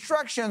the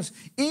instructions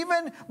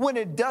even when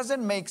it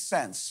doesn't make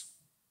sense.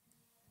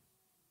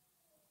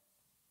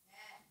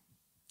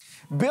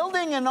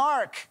 Building an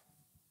ark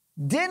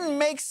didn't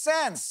make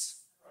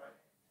sense.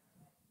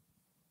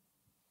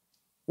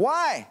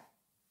 Why?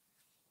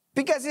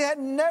 Because it had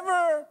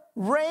never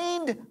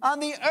rained on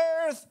the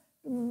earth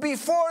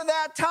before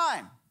that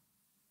time.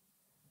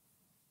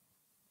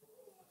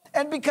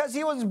 And because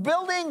he was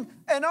building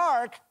an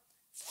ark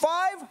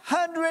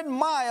 500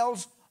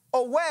 miles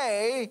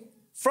away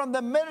from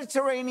the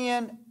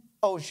Mediterranean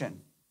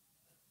Ocean.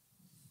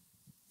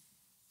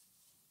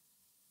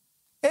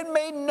 It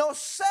made no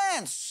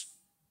sense.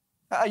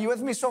 Are you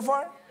with me so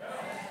far? Yeah.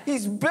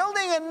 He's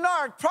building an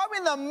ark probably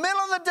in the middle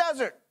of the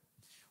desert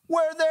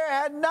where there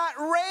had not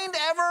rained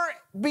ever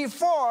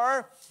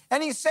before.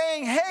 And he's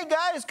saying, hey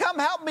guys, come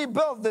help me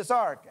build this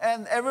ark.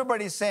 And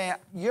everybody's saying,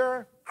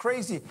 you're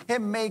crazy.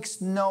 It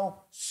makes no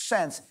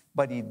sense.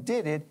 But he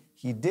did it.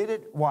 He did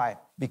it. Why?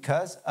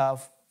 Because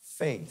of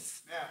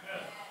faith. Yeah.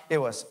 It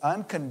was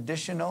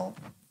unconditional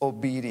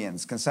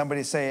obedience. Can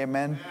somebody say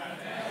amen?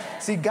 Yeah.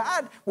 See,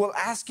 God will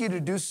ask you to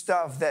do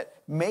stuff that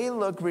may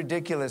look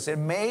ridiculous. It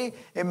may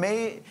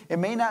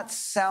not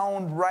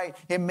sound right.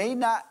 It may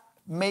not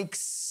make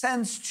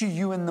sense to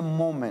you in the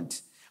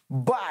moment.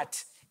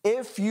 But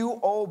if you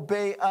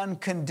obey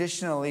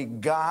unconditionally,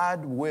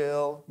 God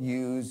will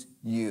use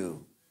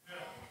you.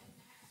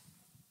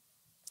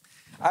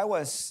 I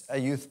was a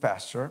youth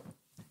pastor,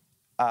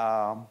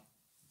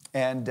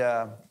 and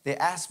they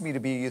asked me to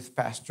be a youth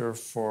pastor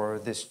for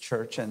this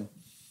church, and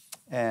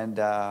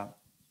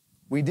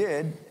we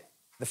did.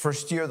 The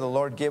first year, the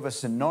Lord gave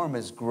us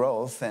enormous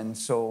growth, and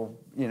so,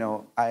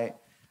 I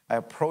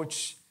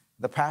approached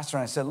the pastor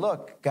and I said,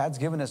 look, God's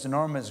given us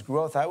enormous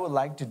growth. I would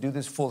like to do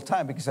this full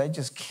time because I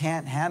just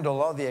can't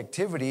handle all the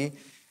activity.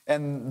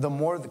 And the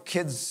more the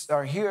kids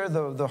are here,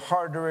 the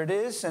harder it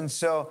is. And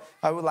so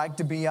I would like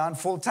to be on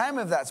full time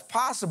if that's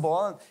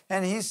possible.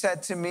 And he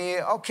said to me,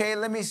 okay,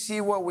 let me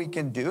see what we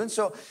can do. And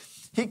so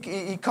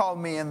he called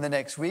me in the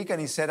next week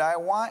and he said, I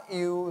want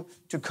you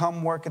to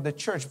come work at the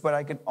church, but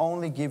I can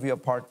only give you a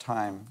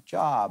part-time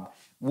job.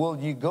 Will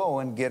you go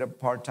and get a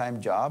part-time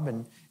job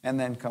and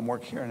then come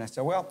work here? And I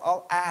said, well,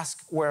 I'll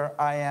ask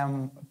where I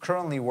am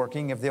currently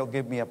working if they'll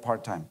give me a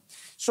part-time.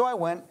 So I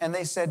went and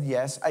they said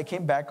yes. I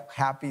came back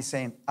happy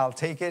saying, I'll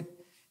take it.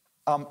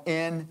 I'm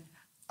in.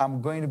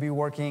 I'm going to be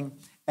working.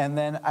 And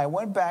then I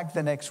went back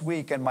the next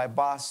week and my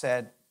boss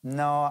said,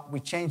 no, we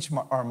changed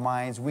our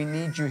minds. We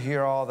need you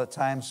here all the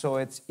time. So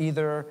it's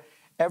either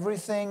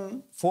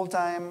everything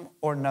full-time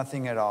or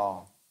nothing at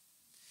all.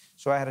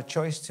 So I had a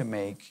choice to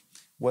make,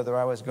 whether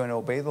I was going to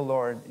obey the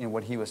Lord in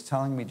what he was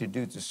telling me to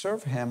do to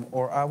serve him,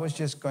 or I was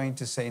just going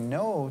to say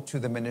no to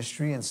the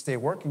ministry and stay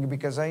working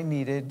because I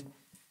needed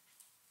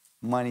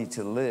money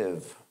to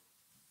live.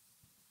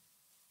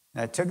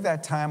 And I took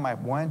that time, I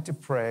went to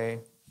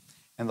pray,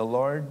 and the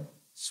Lord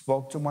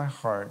spoke to my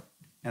heart,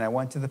 and I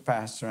went to the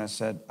pastor and I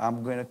said,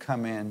 I'm going to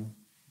come in,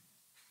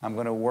 I'm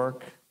going to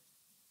work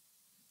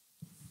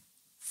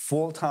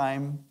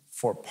full-time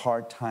for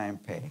part-time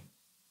pay.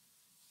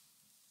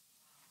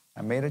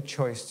 I made a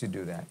choice to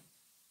do that.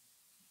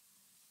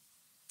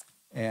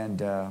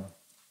 And a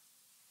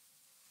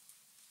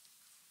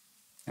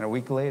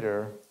week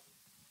later,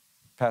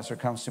 pastor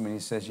comes to me and he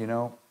says,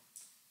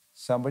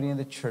 somebody in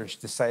the church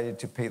decided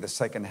to pay the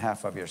second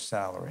half of your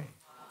salary.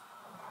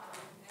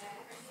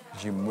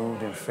 You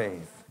moved in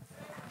faith.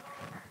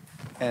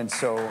 And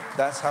so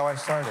that's how I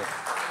started.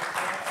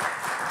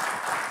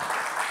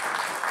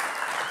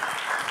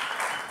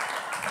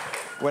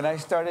 When I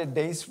started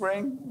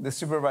Dayspring, the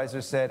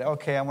supervisor said,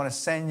 okay, I'm going to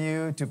send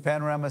you to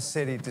Panorama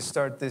City to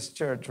start this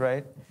church,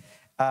 right?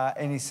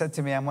 And he said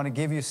to me, I'm going to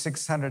give you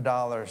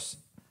 $600.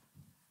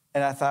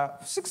 And I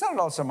thought,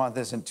 $600 a month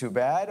isn't too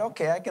bad.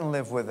 Okay, I can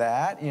live with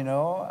that, you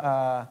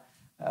know.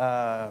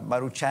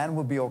 Maruchan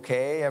will be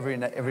okay every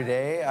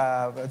day.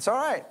 It's all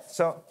right.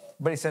 So,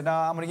 but he said, no,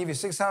 I'm going to give you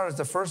 $600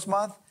 the first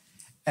month.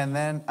 And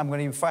then I'm going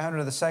to give you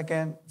 $500 the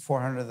second,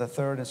 $400 the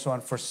third, and so on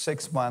for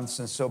 6 months.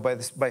 And so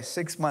by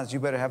 6 months, you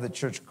better have the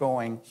church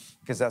going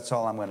because that's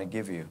all I'm going to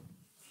give you.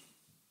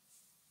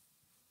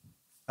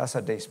 That's how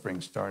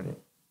Dayspring started.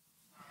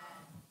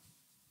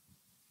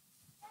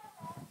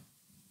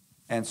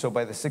 And so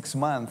by the 6th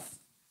month,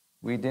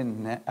 I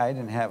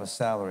didn't have a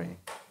salary.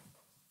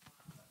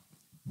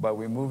 But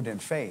we moved in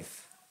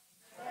faith.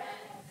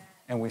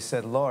 And we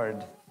said,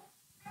 Lord,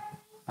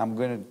 I'm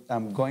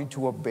going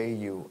to obey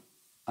you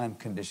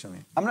unconditionally.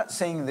 I'm not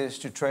saying this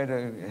to try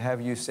to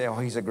have you say, oh,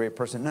 he's a great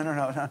person.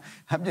 No.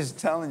 I'm just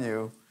telling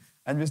you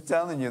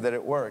that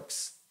it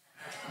works.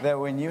 That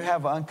when you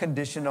have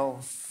unconditional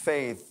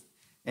faith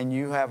and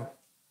you have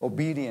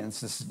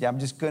obedience, I'm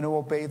just going to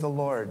obey the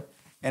Lord.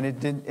 And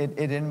it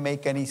didn't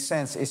make any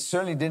sense. It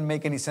certainly didn't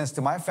make any sense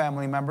to my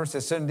family members.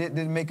 It certainly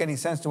didn't make any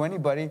sense to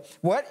anybody.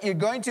 What? You're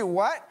going to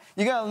what?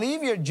 You're going to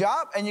leave your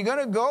job and you're going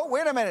to go?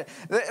 Wait a minute.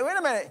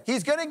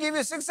 He's going to give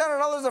you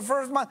 $600 the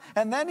first month,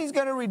 and then he's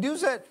going to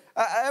reduce it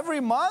every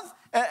month?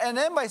 And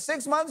then by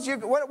 6 months,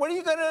 what are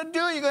you going to do?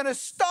 You're going to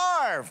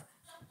starve.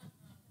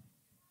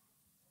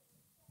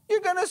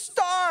 You're going to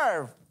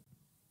starve.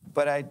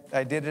 But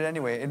I did it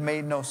anyway. It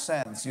made no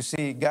sense. You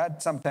see,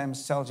 God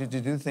sometimes tells you to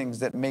do things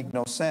that make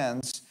no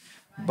sense,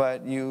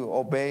 but you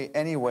obey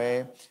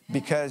anyway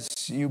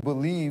because you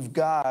believe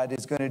God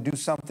is going to do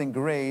something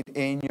great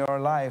in your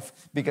life.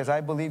 Because I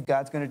believe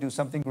God's going to do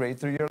something great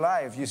through your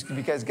life.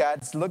 Because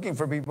God's looking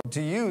for people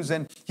to use,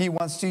 and He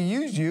wants to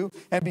use you.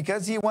 And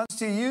because He wants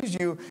to use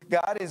you,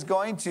 God is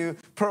going to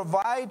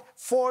provide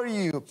for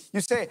you.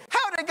 You say,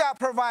 how did God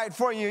provide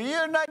for you?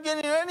 You're not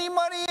getting any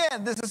money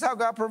in. This is how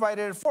God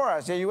provided it for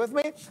us. Are you with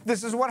me?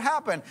 This is what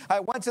happened. I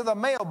went to the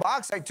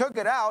mailbox, I took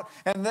it out,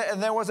 and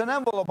there was an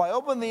envelope. I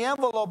opened the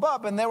envelope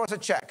up, and there was a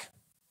check.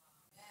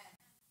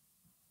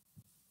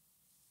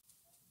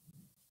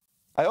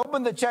 I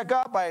opened the check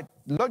up. I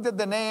looked at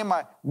the name.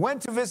 I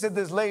went to visit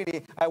this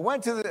lady. I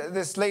went to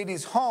this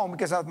lady's home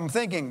because I'm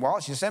thinking, well,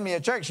 she sent me a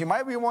check. She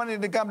might be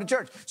wanting to come to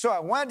church. So I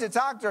went to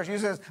talk to her. She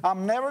says,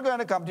 I'm never going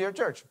to come to your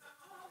church.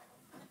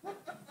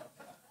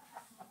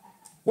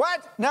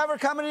 What? Never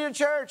coming to your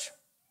church?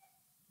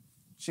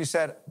 She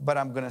said, but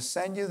I'm going to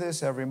send you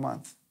this every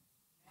month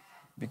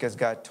because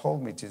God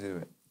told me to do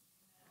it.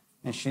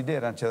 And she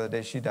did until the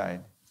day she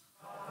died.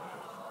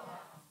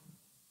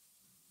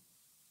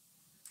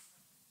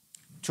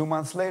 2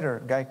 months later,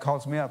 a guy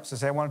calls me up,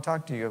 says, hey, I want to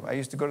talk to you. I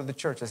used to go to the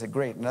church. I said,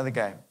 great, another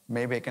guy.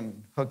 Maybe I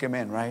can hook him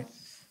in, right?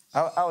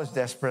 I was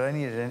desperate. I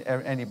needed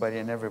anybody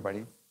and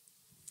everybody.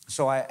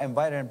 So I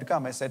invited him to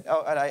come. I said,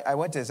 and I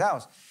went to his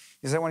house.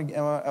 He said,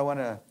 I want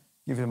to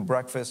give him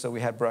breakfast. So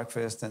we had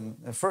breakfast. And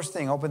the first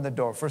thing, opened the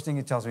door. First thing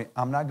he tells me,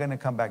 I'm not going to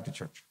come back to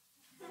church.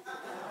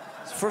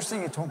 It's the first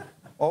thing he told me.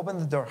 Open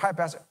the door. Hi,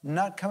 Pastor. I'm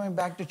not coming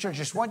back to church.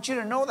 Just want you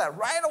to know that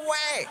right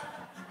away.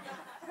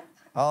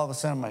 All of a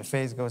sudden, my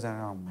face goes down.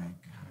 Oh, my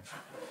gosh.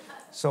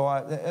 So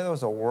it was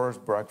the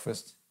worst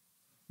breakfast.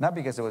 Not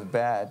because it was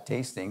bad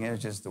tasting. It was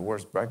just the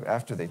worst breakfast.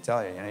 After they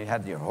tell you, you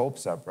had your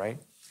hopes up, right?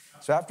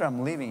 So after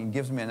I'm leaving, he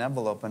gives me an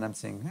envelope, and I'm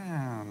saying,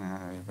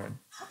 no.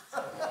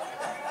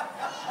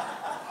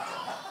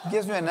 He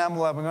gives me an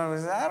envelope, and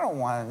I don't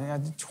want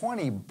it.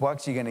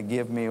 $20 you're going to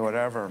give me,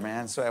 whatever,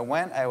 man. So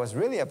I was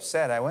really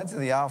upset. I went to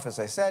the office.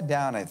 I sat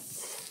down. I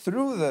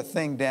threw the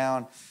thing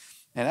down.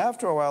 And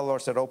after a while, the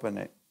Lord said, open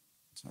it.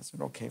 So I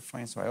said, okay,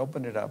 fine. So I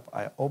opened it up.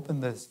 I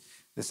opened this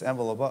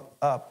envelope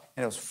up,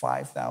 and it was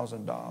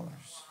 $5,000.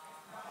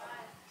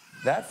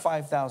 That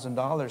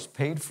 $5,000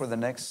 paid for the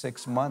next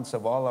 6 months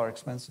of all our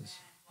expenses.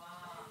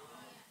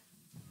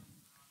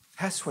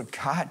 That's what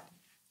God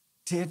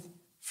did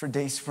for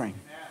Dayspring.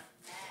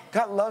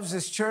 God loves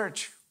this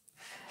church.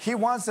 He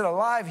wants it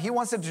alive. He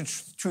wants it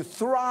to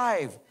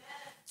thrive.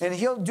 And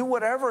He'll do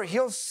whatever. He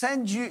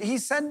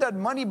sent that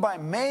money by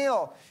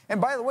mail.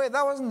 And by the way,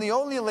 that wasn't the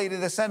only lady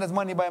that sent us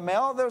money by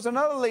mail. There was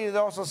another lady that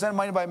also sent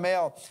money by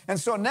mail. And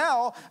so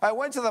now I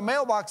went to the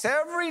mailbox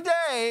every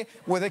day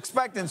with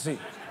expectancy.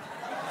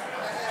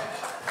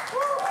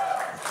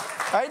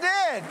 I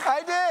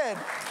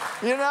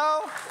did. You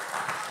know?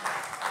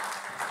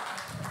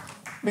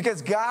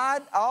 Because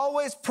God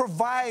always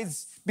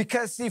provides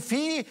Because if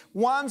he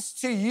wants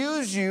to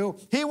use you,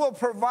 he will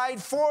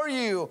provide for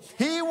you.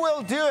 He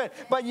will do it,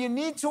 but you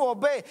need to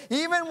obey,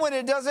 even when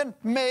it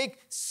doesn't make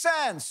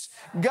sense.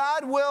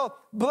 God will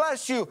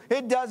bless you.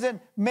 It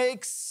doesn't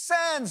make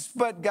sense,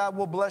 but God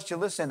will bless you.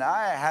 Listen,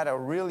 I had a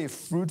really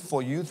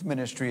fruitful youth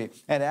ministry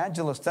at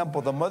Angelus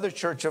Temple, the mother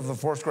church of the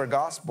Foursquare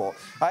Gospel.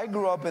 I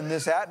grew up in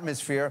this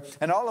atmosphere,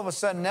 and all of a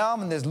sudden now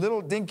I'm in this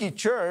little dinky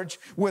church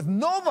with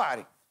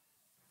nobody.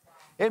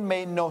 It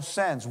made no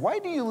sense. Why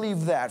do you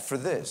leave that for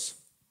this?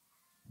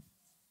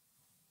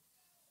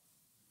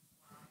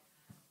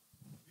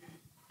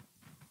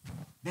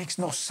 Makes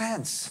no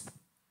sense.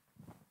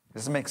 It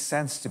doesn't make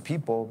sense to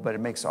people, but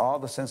it makes all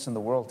the sense in the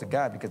world to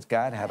God, because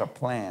God had a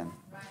plan.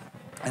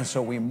 And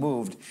so we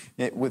moved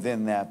it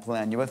within that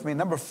plan. You with me?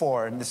 Number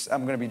 4, and this,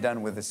 I'm going to be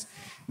done with this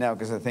now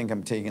because I think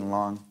I'm taking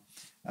long.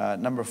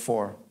 Number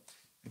 4,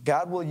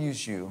 God will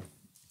use you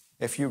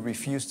if you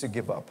refuse to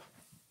give up.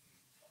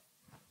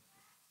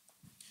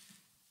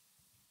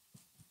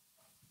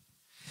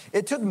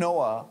 It took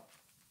Noah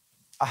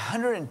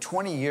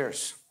 120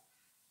 years.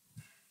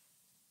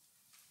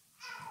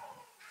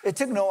 It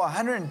took Noah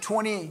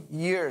 120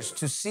 years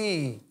to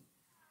see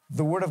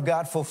the word of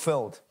God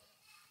fulfilled.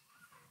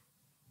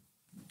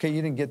 Okay,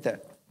 you didn't get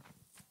that.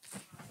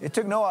 It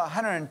took Noah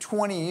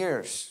 120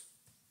 years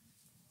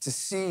to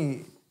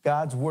see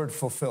God's word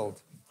fulfilled.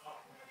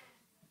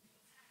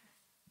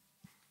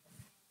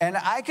 And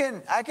I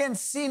can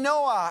see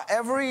Noah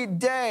every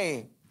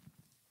day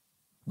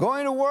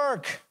going to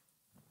work,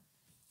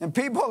 and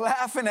people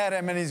laughing at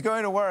him, and he's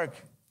going to work.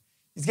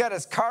 He's got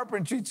his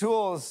carpentry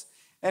tools,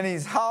 and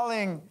he's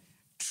hauling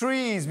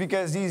trees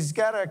because he's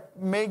got to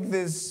make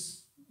this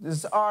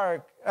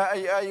ark.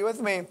 Are you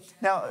with me?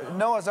 Now,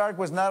 Noah's ark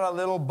was not a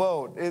little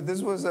boat.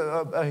 This was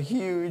a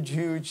huge,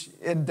 huge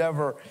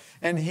endeavor.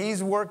 And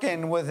he's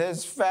working with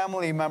his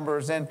family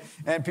members, and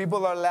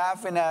people are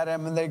laughing at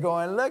him, and they're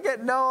going, look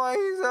at Noah,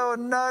 he's so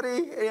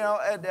nutty. You know,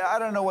 and I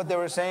don't know what they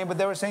were saying, but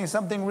they were saying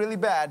something really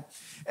bad.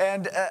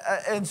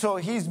 And so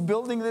he's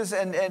building this,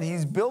 and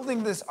he's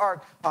building this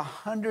ark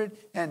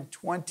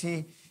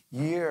 120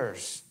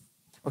 years.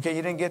 Okay,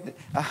 you didn't get it.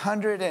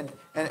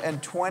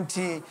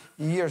 120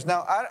 years.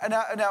 Now,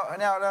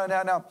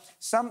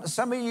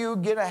 some of you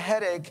get a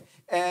headache,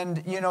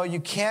 and you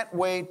can't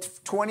wait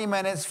 20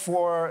 minutes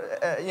for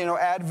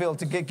Advil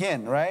to kick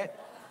in, right?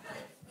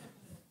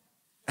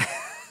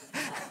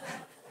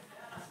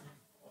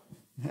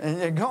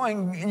 And you're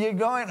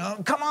going.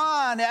 Oh, come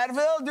on,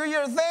 Advil, do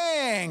your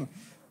thing.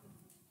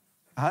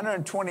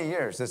 120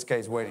 years. This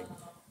guy's waiting.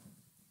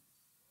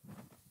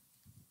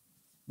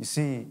 You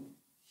see,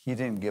 he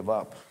didn't give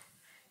up.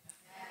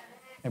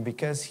 And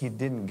because he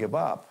didn't give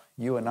up,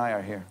 you and I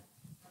are here.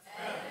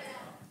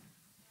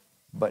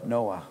 But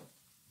Noah.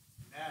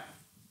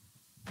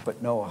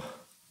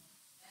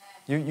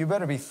 You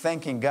better be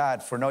thanking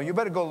God for Noah. You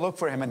better go look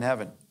for him in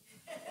heaven.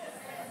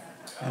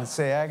 And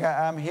say,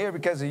 I'm here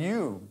because of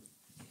you.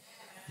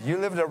 You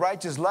lived a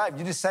righteous life.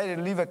 You decided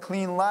to live a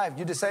clean life.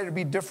 You decided to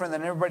be different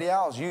than everybody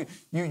else.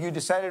 You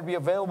decided to be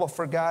available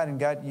for God, and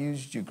God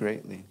used you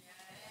greatly.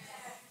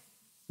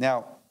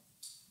 Now,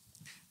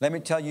 let me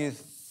tell you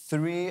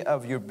 3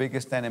 of your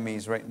biggest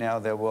enemies right now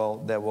that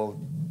will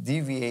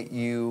deviate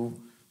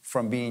you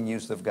from being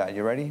used of God.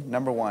 You ready?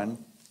 Number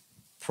 1,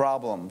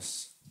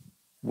 problems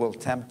will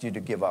tempt you to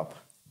give up.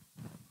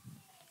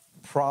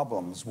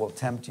 Problems will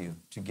tempt you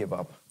to give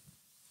up.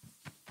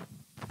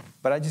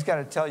 But I just got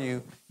to tell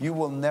you, you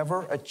will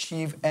never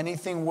achieve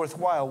anything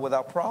worthwhile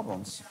without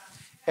problems.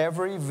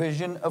 Every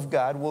vision of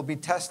God will be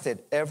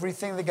tested.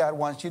 Everything that God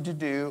wants you to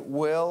do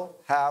will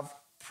have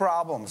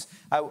problems.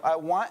 I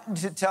want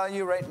to tell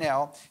you right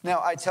now.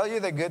 Now, I tell you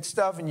the good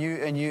stuff, and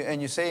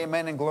you say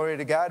amen and glory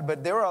to God,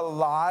 but there are a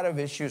lot of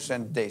issues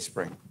in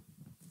Dayspring.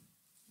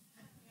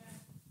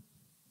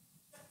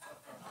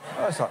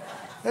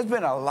 There's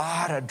been a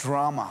lot of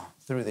drama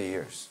through the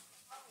years.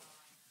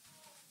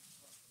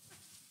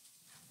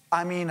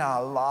 I mean,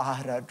 a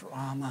lot of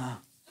drama.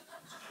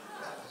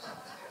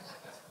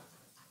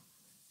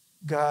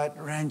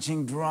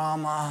 Gut-wrenching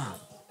drama.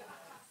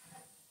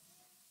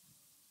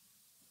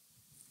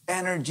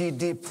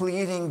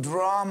 Energy-depleting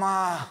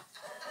drama.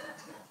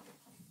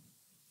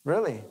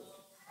 Really.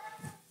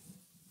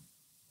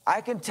 I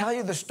can tell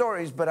you the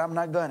stories, but I'm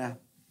not gonna.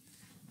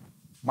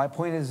 My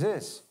point is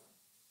this.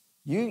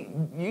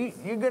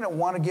 You're gonna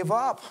want to give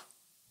up.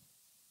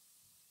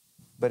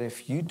 But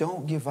if you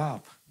don't give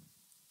up,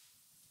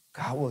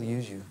 God will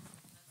use you.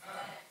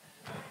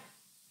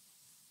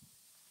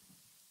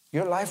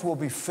 Your life will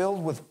be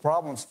filled with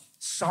problems.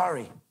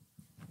 Sorry.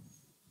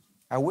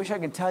 I wish I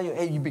could tell you,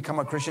 hey, you become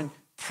a Christian,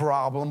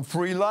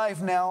 problem-free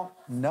life now.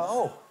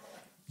 No.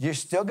 You're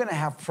still going to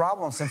have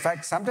problems. In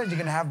fact, sometimes you're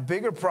going to have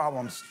bigger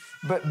problems.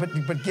 But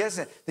guess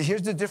it.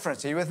 Here's the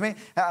difference. Are you with me?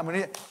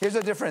 Here's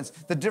the difference.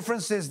 The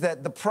difference is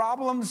that the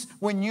problems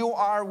when you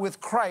are with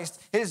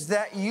Christ is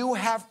that you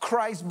have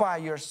Christ by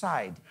your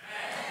side.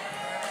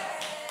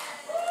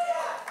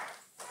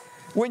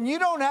 When you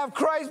don't have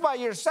Christ by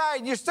your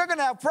side, you're still going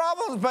to have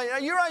problems,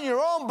 but you're on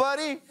your own,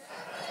 buddy.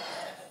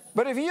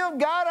 But if you have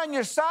God on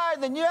your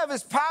side, then you have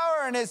His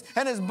power and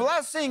His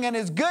blessing and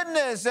His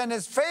goodness and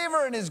His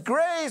favor and His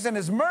grace and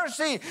His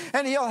mercy,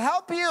 and He'll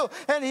help you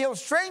and He'll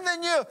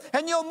strengthen you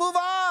and you'll move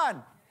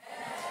on.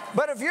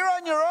 But if you're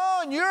on your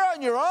own, you're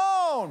on your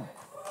own.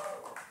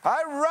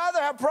 I'd rather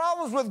have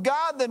problems with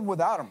God than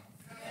without Him.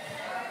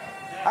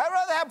 I'd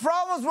rather have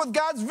problems with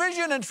God's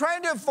vision and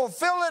trying to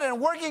fulfill it and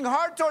working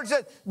hard towards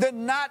it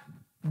than not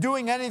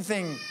doing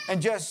anything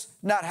and just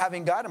not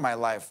having God in my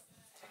life.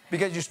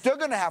 Because you're still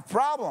going to have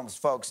problems,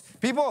 folks.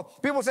 People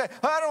say,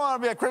 I don't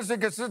want to be a Christian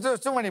because there's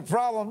too many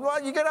problems.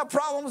 Well, you're going to have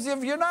problems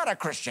if you're not a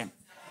Christian.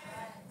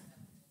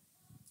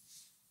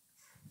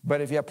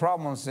 But if you have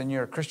problems and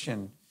you're a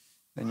Christian,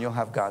 then you'll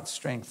have God's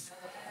strength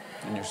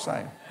in your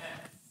side.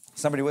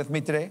 Somebody with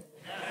me today?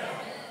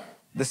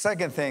 The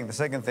second thing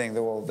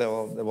that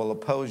will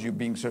oppose you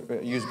being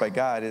used by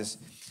God is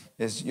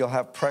you'll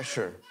have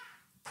pressure.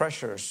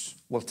 Pressures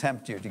will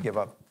tempt you to give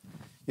up.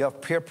 You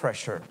have peer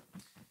pressure.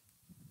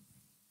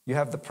 You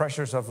have the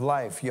pressures of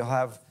life. You'll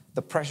have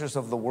the pressures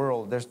of the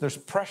world. There's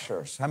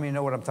pressures. How many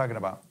know what I'm talking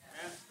about?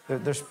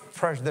 There's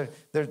pressure.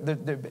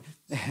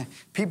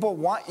 People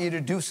want you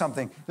to do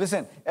something.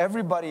 Listen,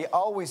 everybody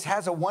always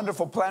has a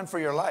wonderful plan for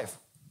your life.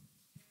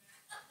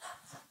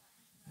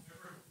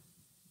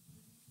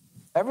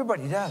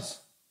 Everybody does.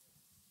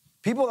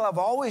 People have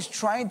always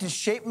tried to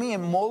shape me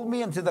and mold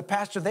me into the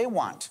pastor they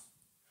want.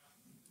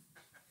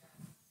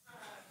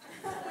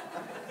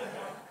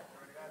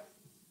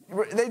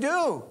 They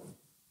do.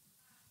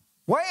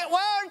 Why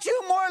aren't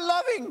you more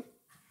loving?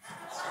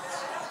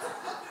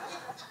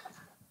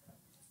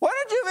 Why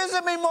don't you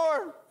visit me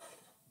more?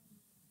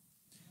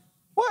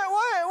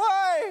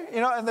 Why? You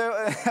know, and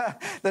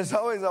there's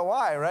always a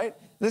why, right?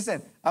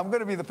 Listen, I'm going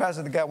to be the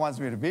pastor that God wants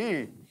me to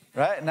be,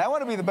 right? And I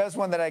want to be the best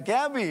one that I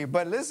can be.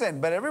 But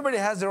listen, everybody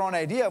has their own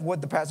idea of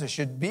what the pastor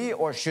should be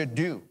or should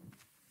do.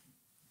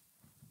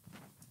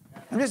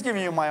 I'm just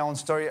giving you my own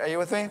story. Are you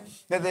with me?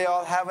 That they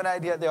all have an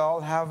idea. They all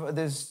have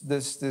this.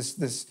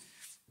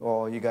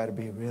 Oh, you got to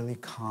be really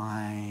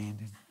kind.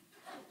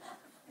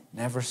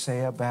 Never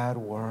say a bad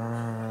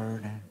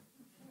word.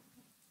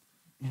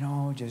 You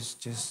know,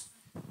 just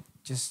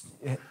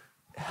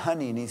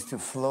honey needs to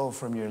flow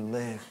from your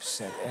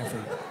lips at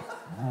every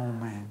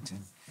moment.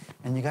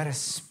 And you got to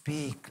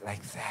speak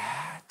like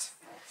that.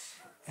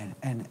 And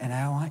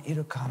I want you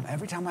to come.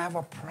 Every time I have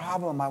a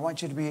problem, I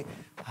want you to be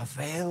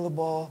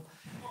available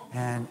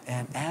and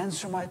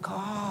answer my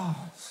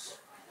calls.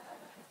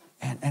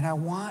 And I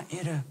want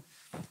you to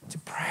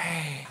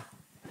pray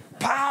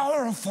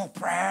powerful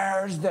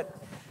prayers that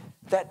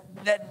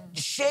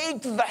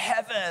shake the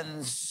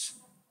heavens.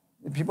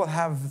 People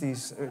have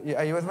these.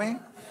 Are you with me?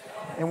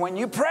 And when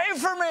you pray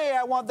for me,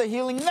 I want the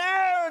healing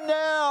there and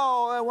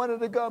now. I want it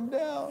to come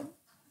down.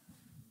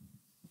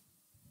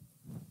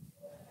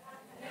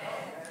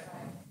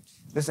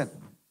 Listen,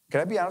 can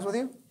I be honest with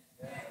you?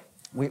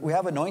 We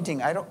have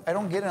anointing. I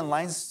don't get in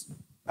lines.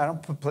 I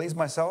don't place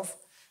myself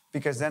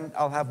because then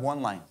I'll have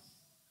one line.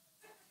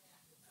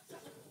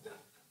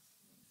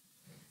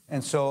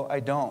 And so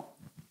I don't.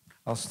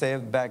 I'll stay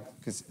back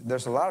because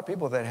there's a lot of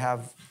people that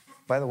have,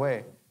 by the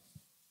way,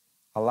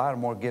 a lot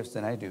more gifts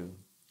than I do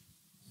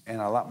and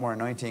a lot more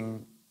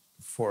anointing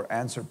for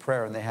answered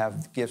prayer, and they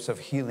have gifts of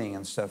healing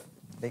and stuff.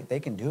 They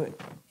can do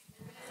it.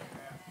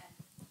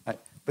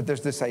 But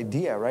there's this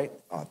idea, right?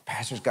 Oh, the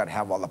pastor's got to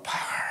have all the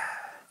power.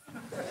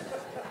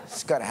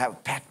 He's got to have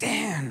it packed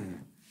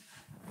in.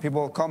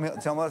 People tell me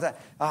all the time,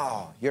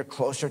 oh, you're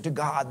closer to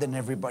God than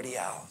everybody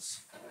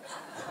else.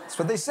 That's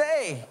what they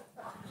say.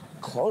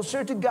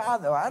 Closer to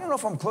God. I don't know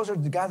if I'm closer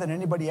to God than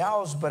anybody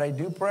else, but I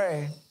do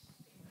pray,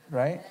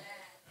 right?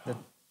 They're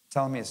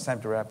telling me it's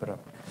time to wrap it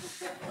up.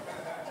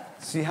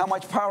 See how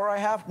much power I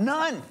have?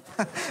 None.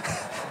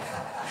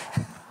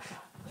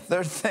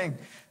 The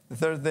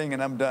third thing,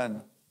 and I'm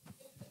done.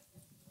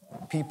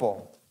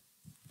 People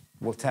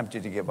will tempt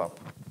you to give up.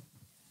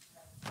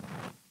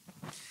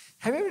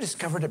 Have you ever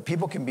discovered that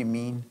people can be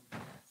mean?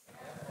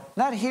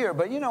 Not here,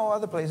 but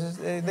other places,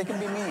 they can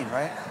be mean,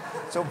 right?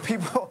 So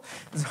people,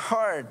 it's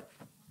hard.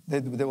 They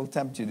will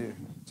tempt you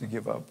to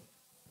give up.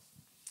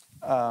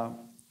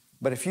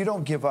 But if you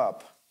don't give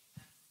up,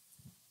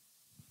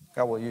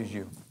 God will use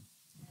you.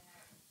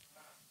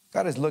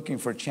 God is looking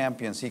for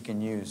champions He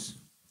can use.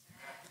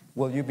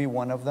 Will you be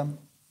one of them?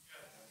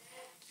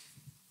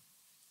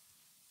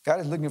 God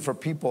is looking for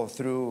people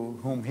through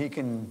whom He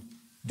can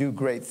do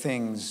great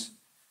things.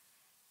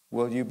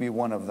 Will you be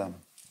one of them?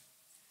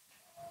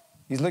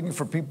 He's looking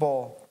for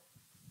people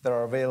that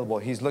are available.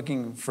 He's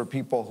looking for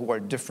people who are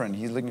different.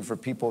 He's looking for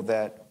people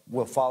that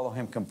will follow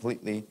Him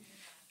completely.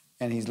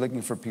 And He's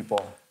looking for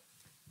people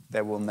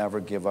that will never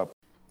give up.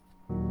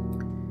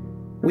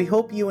 We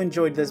hope you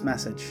enjoyed this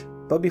message.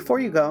 But before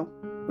you go,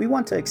 we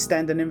want to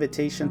extend an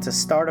invitation to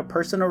start a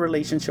personal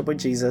relationship with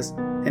Jesus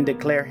and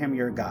declare Him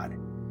your God.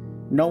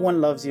 No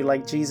one loves you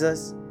like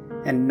Jesus,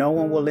 and no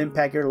one will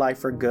impact your life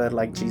for good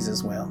like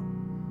Jesus will.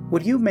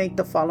 Would you make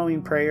the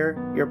following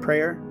prayer your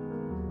prayer?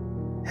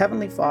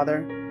 Heavenly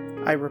Father,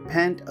 I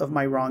repent of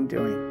my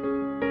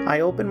wrongdoing. I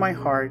open my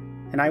heart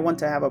and I want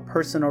to have a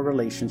personal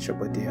relationship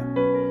with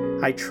you.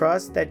 I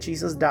trust that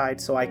Jesus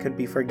died so I could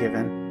be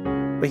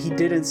forgiven, but he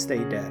didn't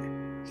stay dead.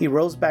 He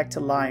rose back to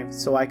life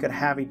so I could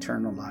have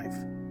eternal life.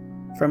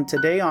 From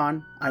today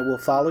on, I will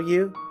follow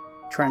you,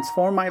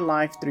 transform my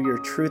life through your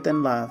truth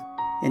and love.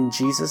 In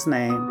Jesus'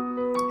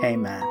 name,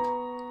 amen.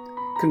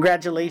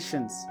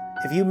 Congratulations.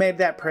 If you made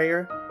that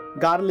prayer,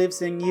 God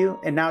lives in you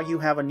and now you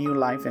have a new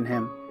life in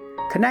him.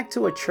 Connect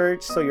to a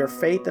church so your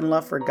faith and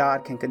love for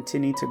God can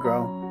continue to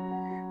grow.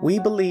 We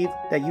believe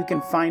that you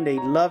can find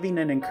a loving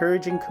and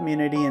encouraging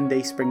community in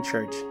Dayspring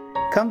Church.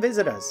 Come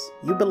visit us.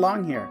 You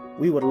belong here.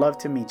 We would love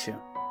to meet you.